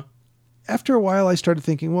 after a while I started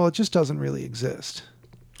thinking, well, it just doesn't really exist.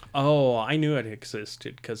 Oh, I knew it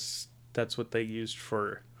existed because that's what they used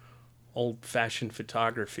for old-fashioned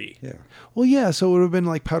photography. Yeah. Well, yeah, so it would have been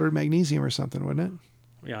like powdered magnesium or something, wouldn't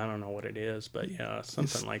it? Yeah, I don't know what it is, but yeah, something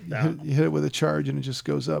It's- like you that. hit, you hit it with a charge and it just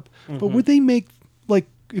goes up. But would they make, like,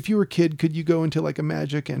 if you were a kid, could you go into like a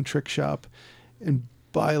magic and trick shop and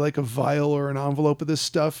buy like a vial or an envelope of this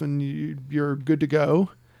stuff and you're good to go?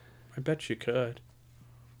 I bet you could.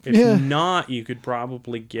 If Yeah. not, you could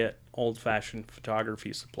probably get old-fashioned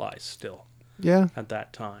photography supplies still Yeah, at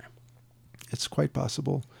that time. it's quite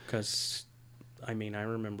possible. Because, I mean, I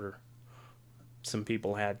remember some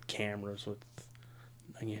people had cameras with,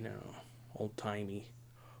 old-timey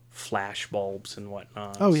flash bulbs and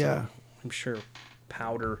whatnot. Oh, so yeah. I'm sure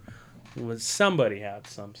powder somebody had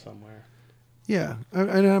some somewhere. Yeah, and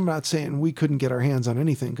I'm not saying we couldn't get our hands on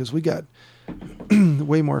anything because we got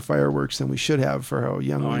way more fireworks than we should have for how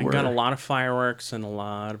young we I were. got a lot of fireworks and a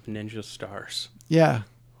lot of ninja stars. Yeah,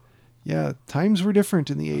 times were different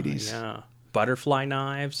in the 80s. Yeah. Butterfly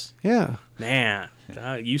knives. Yeah. Man,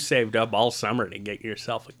 you saved up all summer to get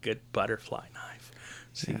yourself a good butterfly knife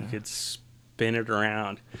so you could spin it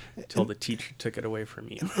around until the teacher took it away from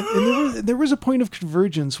you. And there was a point of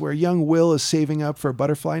convergence where young Will is saving up for a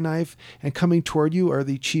butterfly knife, and coming toward you are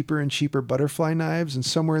the cheaper and cheaper butterfly knives, and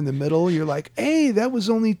somewhere in the middle you're like, hey, that was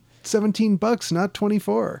only $17, not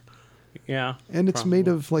 24. Yeah. And it's probably. made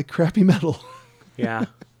of like crappy metal. Yeah.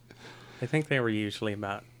 I think they were usually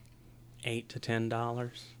about $8 to $10,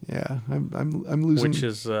 Yeah, I'm losing. which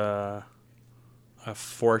is a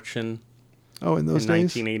fortune oh, in those in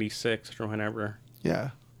days? 1986 or whenever.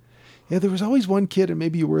 Yeah. Yeah, there was always one kid, and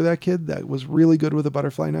maybe you were that kid, that was really good with a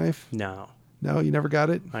butterfly knife. No, No, you never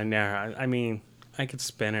got it? I never. I mean, I could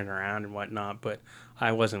spin it around and whatnot, but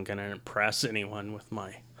I wasn't going to impress anyone with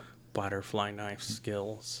my butterfly knife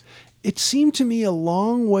skills. It seemed to me a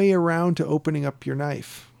long way around to opening up your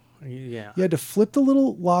knife. Yeah. You had to flip the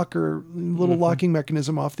little locking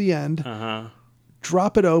mechanism off the end, Uh-huh.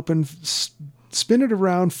 drop it open, spin it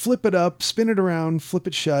around, flip it up, spin it around, flip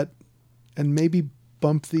it shut, and maybe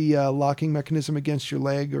bump the locking mechanism against your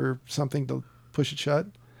leg or something to push it shut.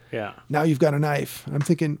 Yeah. Now you've got a knife. I'm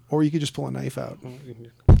thinking, or you could just pull a knife out.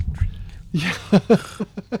 Yeah.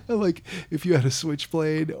 Like if you had a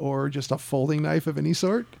switchblade or just a folding knife of any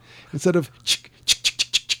sort, instead of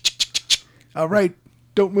all right,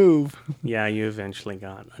 don't move. Yeah, you eventually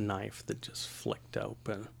got a knife that just flicked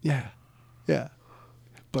open. Yeah. Yeah.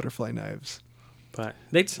 Butterfly knives. But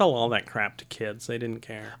they'd sell all that crap to kids. They didn't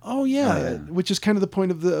care. Oh yeah, which is kind of the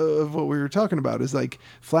point of what we were talking about is like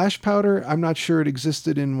flash powder. I'm not sure it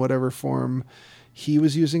existed in whatever form he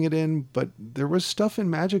was using it in, but there was stuff in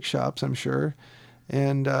magic shops, I'm sure.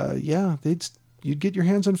 And yeah, you'd get your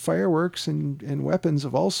hands on fireworks and weapons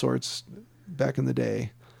of all sorts back in the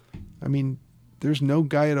day. I mean, there's no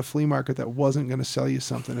guy at a flea market that wasn't going to sell you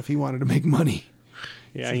something if he wanted to make money.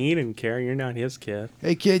 Yeah, he didn't care. You're not his kid.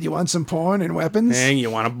 Hey kid, you want some porn and weapons? Hey, you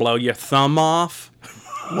want to blow your thumb off?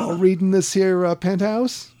 While reading this here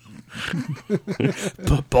penthouse?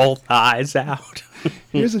 Put both eyes out.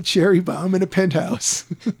 Here's a cherry bomb in a penthouse.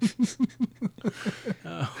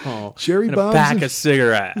 Oh, Cherry and a bombs pack and- of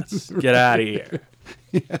cigarettes. Get out of here.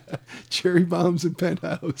 Yeah, cherry bombs in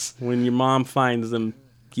penthouse. When your mom finds them,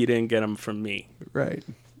 you didn't get them from me. Right.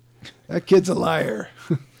 That kid's a liar.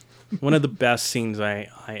 One of the best scenes I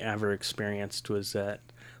ever experienced was at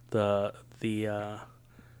the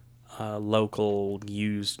local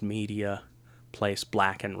used media place,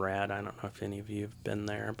 Black and Red. I don't know if any of you have been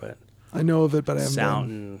there, but I know of it, but I it's haven't out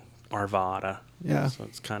been. in Arvada. Yeah. So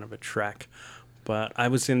it's kind of a trek. But I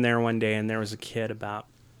was in there one day, and there was a kid about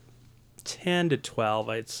 10 to 12,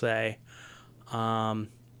 I'd say. And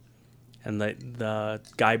the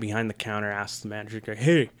guy behind the counter asked the manager,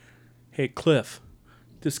 hey, Cliff,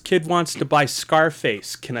 this kid wants to buy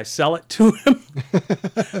Scarface. Can I sell it to him?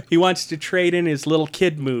 He wants to trade in his little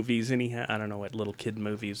kid movies, and I don't know what little kid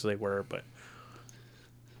movies they were, but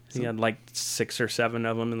he had like 6 or 7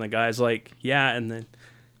 of them, and the guy's like, yeah, and then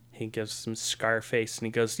he gives him Scarface, and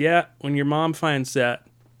he goes, yeah, when your mom finds that,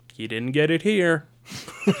 you didn't get it here.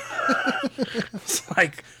 It's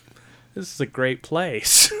like, this is a great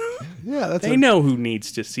place. Yeah, They know who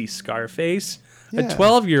needs to see Scarface. Yeah. A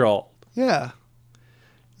 12-year-old. Yeah.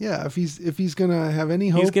 Yeah, if he's gonna have any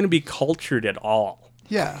hope. He's going to be cultured at all.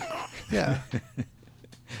 Yeah. Yeah.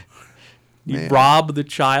 You Man. rob the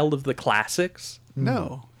child of the classics?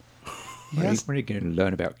 No. Yes. When are you going to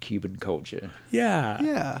learn about Cuban culture? Yeah.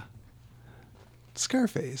 Yeah.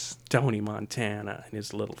 Scarface. Tony Montana and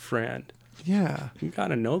his little friend. Yeah. You got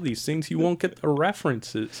to know these things. You won't get the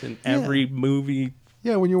references in every movie.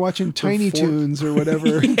 Yeah, when you're watching Tiny four- Toons or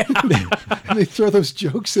whatever, and they throw those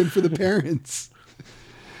jokes in for the parents.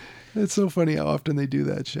 It's so funny how often they do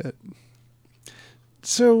that shit.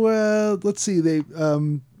 So let's see. They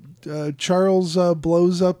Charles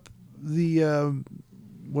blows up the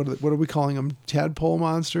what are we calling them? Tadpole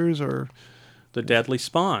monsters or The Deadly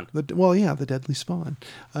Spawn. the deadly spawn.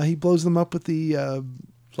 He blows them up with the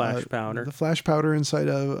Flash powder. the flash powder inside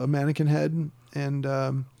a mannequin head, and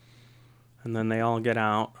And then they all get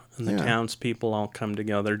out, and the Yeah. townspeople all come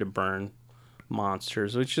together to burn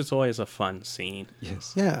monsters, which is always a fun scene.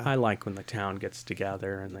 Yes. yeah, I like when the town gets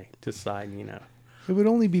together and they decide, it would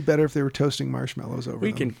only be better if they were toasting marshmallows over we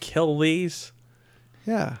them. can kill these.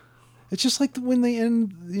 Yeah, it's just like when they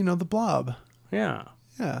end, the blob. Yeah.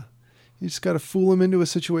 Yeah, you just got to fool them into a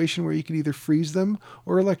situation where you can either freeze them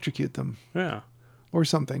or electrocute them Yeah. or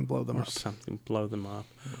something, blow them Or up. something, blow them up.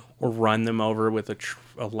 Or run them over with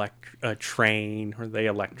a train, or they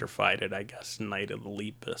electrified it, I guess, Night of the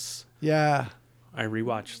Lepus. Yeah. I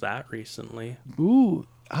rewatched that recently. Ooh,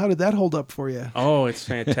 how did that hold up for you? Oh, it's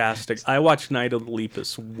fantastic. I watched Night of the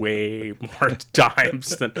Lepus way more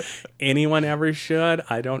times than anyone ever should.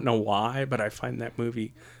 I don't know why, but I find that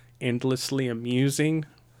movie endlessly amusing.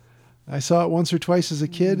 I saw it once or twice as a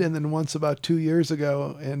kid, and then once about 2 years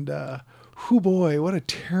ago, and whoo boy, what a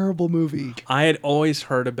terrible movie. I had always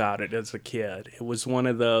heard about it as a kid. It was one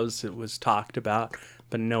of those that was talked about,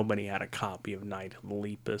 but nobody had a copy of Night of the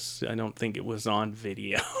Lepus. I don't think it was on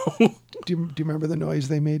video. Do you remember the noise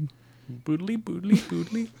they made? Boodly, boodly,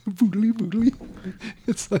 boodly. Boodly boodly.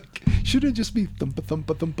 It's like, should it just be thumpa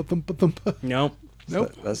thumpa thumpa thumpa thumpa? Nope.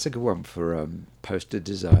 Nope. That's a good one for poster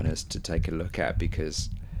designers to take a look at, because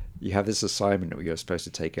You have this assignment where you're supposed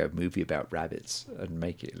to take a movie about rabbits and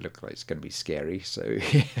make it look like it's going to be scary. So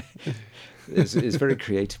it's very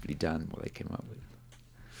creatively done what they came up with.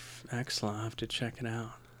 Excellent. I'll have to check it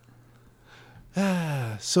out.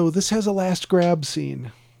 So this has a last grab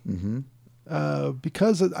scene.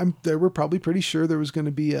 Because they were probably pretty sure there was going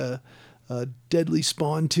to be a Deadly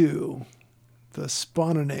Spawn 2, the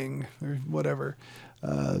spawning or whatever.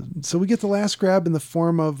 So we get the last grab in the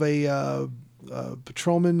form of a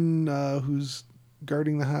patrolman who's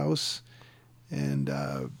guarding the house, and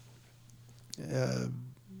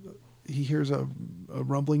he hears a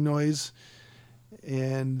rumbling noise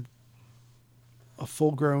and a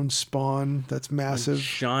full-grown spawn that's massive, A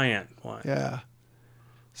giant one. yeah.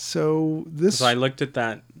 So this, So I looked at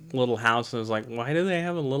that little house and was like, why do they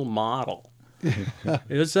have a little model?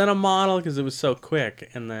 Was that a model? Because it was so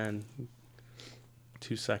quick. And then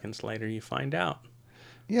 2 seconds later, you find out.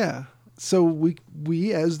 yeah. So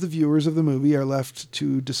we as the viewers of the movie are left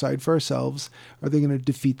to decide for ourselves: are they going to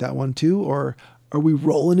defeat that one too, or are we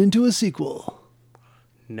rolling into a sequel?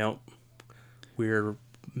 Nope. We're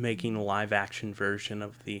making a live action version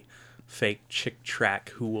of the fake Chick Track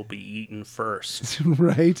Who Will Be Eaten First.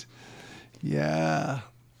 Right? Yeah.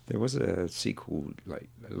 There was a sequel like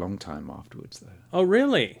a long time afterwards, though. Oh,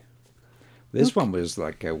 really? This one was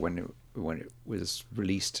like when it was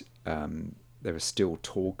released, there was still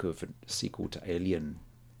talk of a sequel to Alien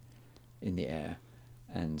in the air,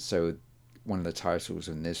 and so one of the titles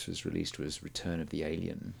when this was released was Return of the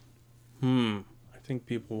Alien. I think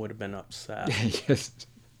people would have been upset. Yes.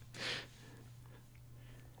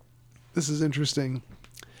 This is interesting.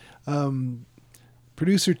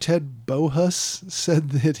 Producer Ted Bohus said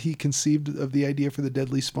that he conceived of the idea for the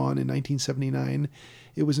Deadly Spawn in 1979.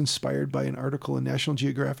 It was inspired by an article in National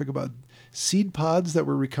Geographic about seed pods that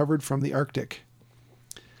were recovered from the Arctic.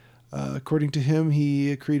 According to him,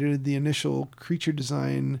 he created the initial creature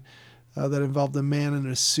design that involved a man in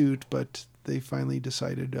a suit, but they finally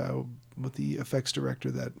decided with the effects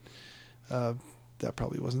director that that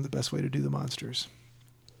probably wasn't the best way to do the monsters.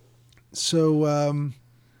 So,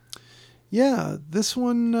 yeah, this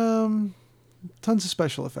one, tons of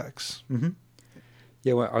special effects. Mm-hmm.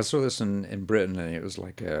 Yeah, well, I saw this in Britain, and it was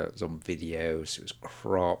like it was on video, so it was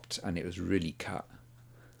cropped, and it was really cut.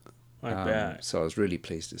 I bet. So I was really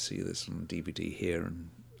pleased to see this on DVD here, and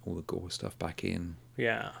all the gore stuff back in.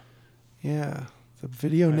 Yeah. Yeah, the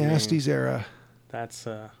video nasties era. That's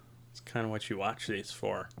kind of what you watch these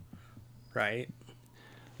for, right?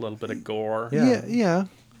 A little bit of gore. Yeah.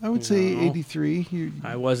 I would say 83.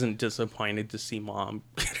 I wasn't disappointed to see Mom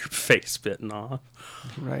get her face bitten off.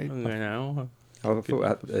 Right. You know? I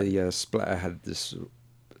thought the Splatter had this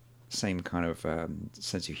same kind of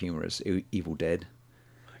sense of humor as Evil Dead.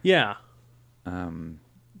 Yeah. They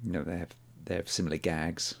have similar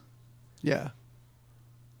gags. Yeah.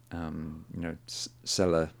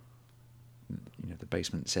 Cellar. The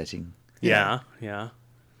basement setting. Yeah.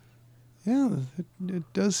 Yeah,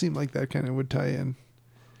 it does seem like that kind of would tie in.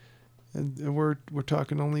 And we're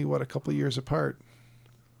talking only, a couple of years apart.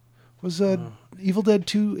 Was Evil Dead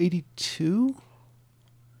 2 82?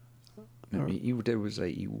 No, Evil Dead was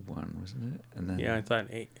 81, wasn't it? And then Yeah, I thought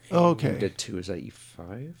okay. Evil Dead 2 was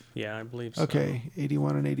 85. Yeah, I believe so. Okay,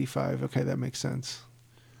 81 and 85. Okay, that makes sense.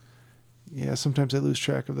 Yeah, sometimes I lose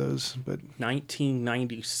track of those, but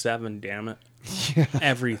 1997, damn it. yeah.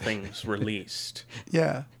 Everything's released.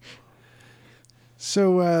 Yeah.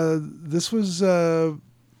 So this was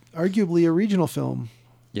arguably a regional film.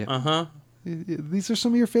 Yeah. Uh-huh. These are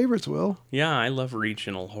some of your favorites, Will. Yeah, I love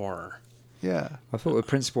regional horror. Yeah. I thought the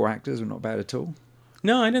principal actors were not bad at all.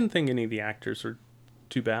 No, I didn't think any of the actors were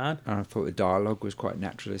too bad. And I thought the dialogue was quite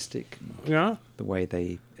naturalistic. Yeah. The way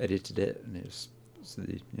they edited it, and it was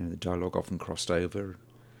the dialogue often crossed over.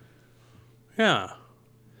 Yeah.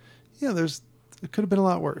 Yeah, it could have been a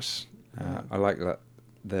lot worse. I like that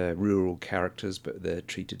they're rural characters, but they're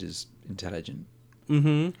treated as intelligent.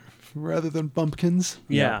 Mm-hmm. Rather than bumpkins.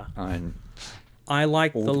 Yeah. And I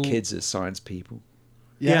like all the kids are science people.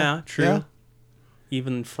 Yeah, true. Yeah.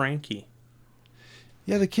 Even Frankie.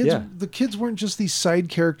 Yeah, the kids weren't just these side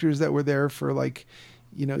characters that were there for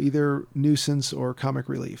either nuisance or comic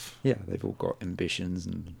relief. Yeah, they've all got ambitions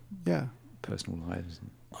and personal lives.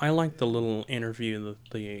 I like the little interview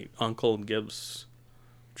that the uncle gives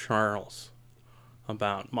Charles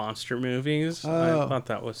about monster movies. Oh. I thought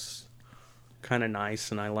that was kind of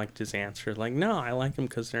nice, and I liked his answer. Like, no, I like them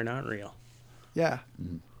because they're not real. Yeah.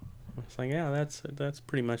 Mm-hmm. It's like, yeah, that's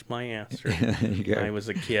pretty much my answer. There you go. When I was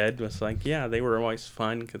a kid, was like, yeah, they were always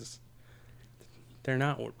fun because they're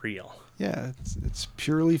not real. Yeah, it's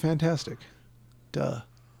purely fantastic. Duh.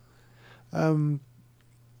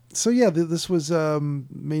 So yeah, this was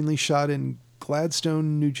mainly shot in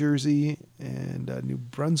Gladstone, New Jersey, and New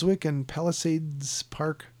Brunswick, and Palisades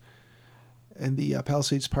Park, and the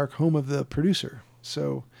Palisades Park home of the producer.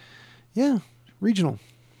 So, yeah, regional,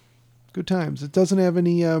 good times. It doesn't have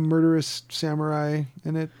any murderous samurai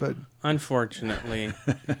in it, but Unfortunately.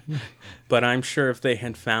 But I'm sure if they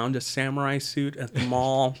had found a samurai suit at the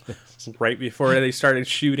mall right before they started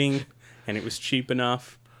shooting and it was cheap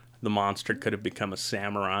enough, the monster could have become a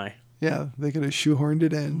samurai. yeah, they could have shoehorned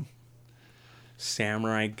it in.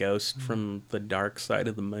 Samurai ghost from the dark side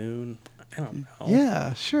of the moon. I don't know.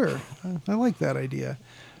 Yeah, sure. I like that idea.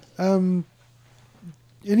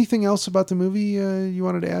 Anything else about the movie you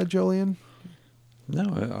wanted to add, Jolien? No,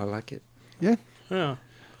 I like it. Yeah. Yeah.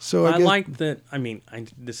 So I guess- like that. I mean,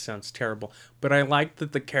 this sounds terrible, but I like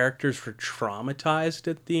that the characters were traumatized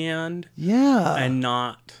at the end Yeah. and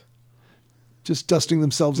not. Just dusting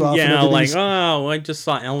themselves off. and Yeah, like, everything's- oh, I just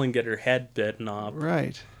saw Ellen get her head bitten off.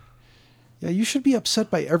 Right. Yeah, you should be upset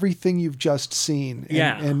by everything you've just seen and,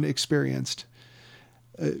 Yeah. and experienced.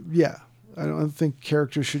 Yeah. I don't think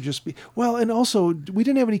characters should just be... Well, and also, we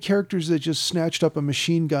didn't have any characters that just snatched up a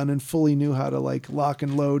machine gun and fully knew how to, like, lock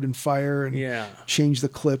and load and fire and Yeah. change the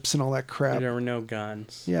clips and all that crap. There were no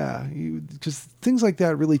guns. Yeah, because things like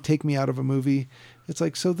that really take me out of a movie. It's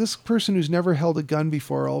like, so this person who's never held a gun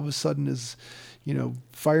before all of a sudden is,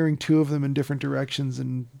 firing two of them in different directions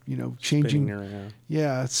and, changing... Spinning around.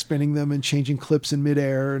 Yeah, spinning them and changing clips in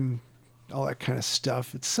midair and all that kind of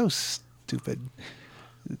stuff. It's so stupid.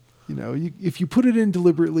 If you put it in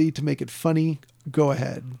deliberately to make it funny, go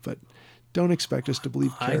ahead, but don't expect us to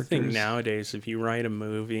believe characters. I think nowadays, if you write a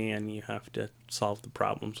movie and you have to solve the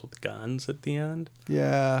problems with guns at the end,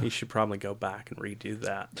 Yeah, you should probably go back and redo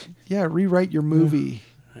that. yeah, rewrite your movie,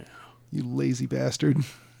 you lazy bastard.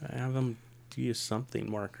 Have them do something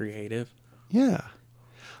more creative. Yeah,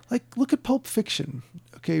 like look at Pulp Fiction.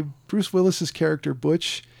 Okay, Bruce Willis's character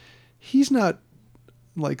Butch, he's not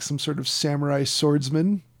like some sort of samurai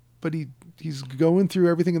swordsman, but he's going through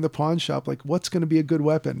everything in the pawn shop like, what's going to be a good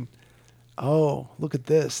weapon? Oh, look at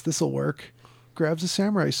this. This'll work. Grabs a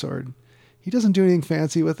samurai sword. He doesn't do anything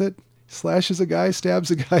fancy with it. Slashes a guy,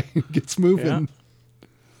 stabs a guy, and gets moving. Yeah.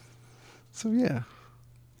 So yeah.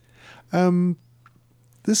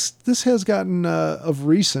 This has gotten of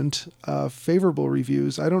recent favorable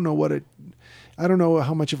reviews. I don't know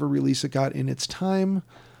how much of a release it got in its time,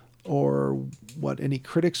 or what any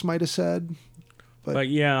critics might have said. But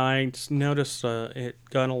yeah, I noticed it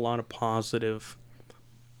got a lot of positive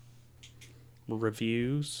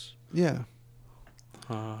reviews. Yeah.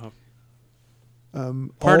 Part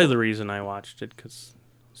All- of the reason I watched it, because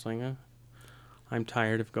it's like, I'm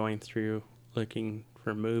tired of going through looking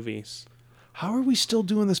for movies. How are we still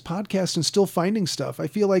doing this podcast and still finding stuff? I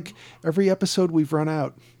feel like every episode we've run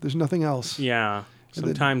out. There's nothing else. Yeah. And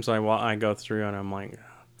then- Sometimes I go through and I'm like,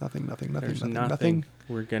 Nothing. there's nothing.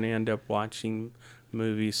 We're going to end up watching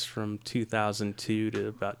movies from 2002 to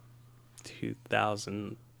about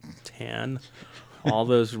 2010. All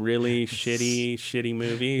those really shitty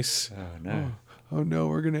movies. Oh, no. Oh no,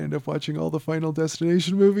 we're gonna end up watching all the Final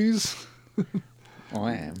Destination movies.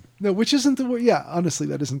 I am. No, which isn't the worst. Yeah, honestly,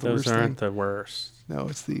 that isn't the Those worst aren't thing. the worst. No,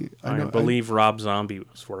 it's the. I know, believe Rob Zombie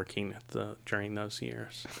was working during those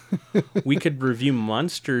years. We could review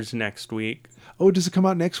Monsters next week. Oh, does it come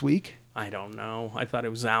out next week? I don't know. I thought it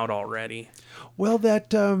was out already. Well,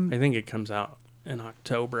 that. I think it comes out in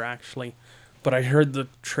October, actually. But I heard the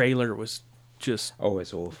trailer was just Oh,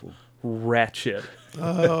 it's awful. wretched.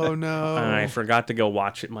 Oh no. And I forgot to go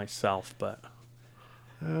watch it myself, but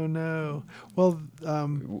Oh no. Well,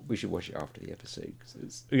 We should watch it after the episode because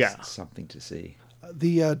it's Yeah. something to see.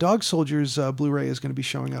 the Dog Soldiers Blu-ray is going to be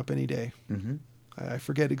showing up any day. Mm-hmm. I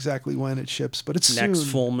forget exactly when it ships, but it's next soon.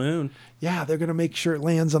 full moon. Yeah, they're going to make sure it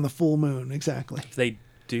lands on the full moon. Exactly. If they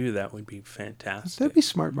do, that would be fantastic. That'd be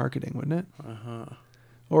smart marketing, wouldn't it? Uh-huh.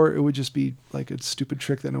 Or it would just be like a stupid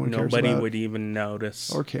trick that no one cares Nobody about would even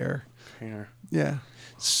notice. or care. care. Yeah.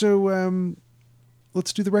 So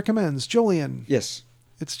let's do the recommends. Jolien, Yes.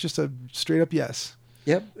 it's just a straight up yes.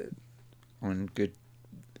 Yep. On good.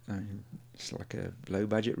 It's like a low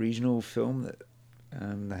budget regional film that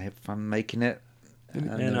they have fun making it. And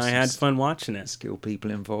there's I some had fun watching it. skilled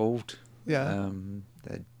people involved. Yeah.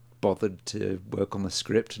 They bothered to work on the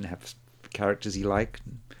script and have characters you like,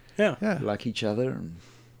 Yeah. Yeah. like each other, and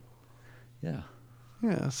yeah.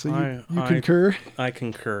 Yeah. So you, I- you I- concur? I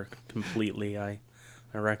concur completely. I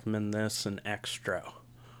recommend this and Extra.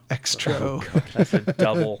 Extra. That's a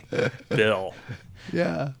double bill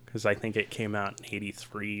Yeah. because I think it came out in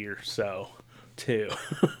 '83 or so, too.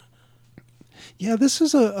 Yeah, this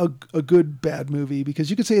is a good bad movie, because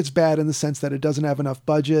you could say it's bad in the sense that it doesn't have enough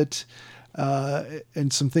budget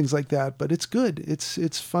and some things like that, but it's good.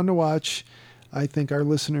 It's fun to watch. I think our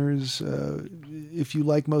listeners, if you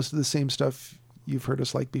like most of the same stuff you've heard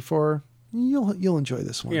us like before, you'll enjoy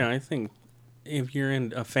this one. Yeah, I think if you're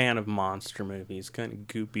a fan of monster movies, kind of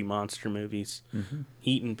goopy monster movies,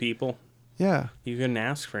 eating people, Yeah. you couldn't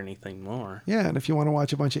ask for anything more. Yeah, and if you want to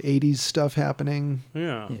watch a bunch of 80s stuff happening,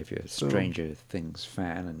 Yeah, Yeah, if you're a Stranger Things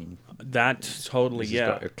fan, I mean, that totally, this yeah.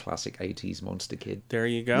 has got a classic 80s monster kid. There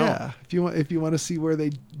you go. yeah, if you want to see where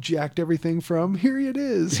they jacked everything from, here it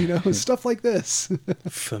is, stuff like this.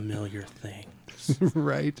 Familiar thing.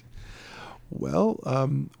 Right. Well,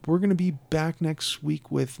 we're going to be back next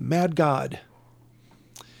week with Mad God.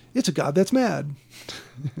 It's a god that's mad.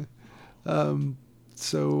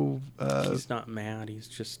 So He's not mad. He's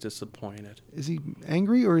just disappointed. is he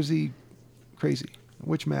angry or is he crazy?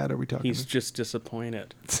 Which mad are we talking He's about? just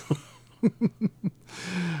disappointed.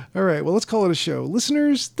 All right, well, let's call it a show.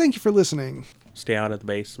 Listeners, thank you for listening. Stay out of the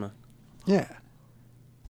basement. Yeah.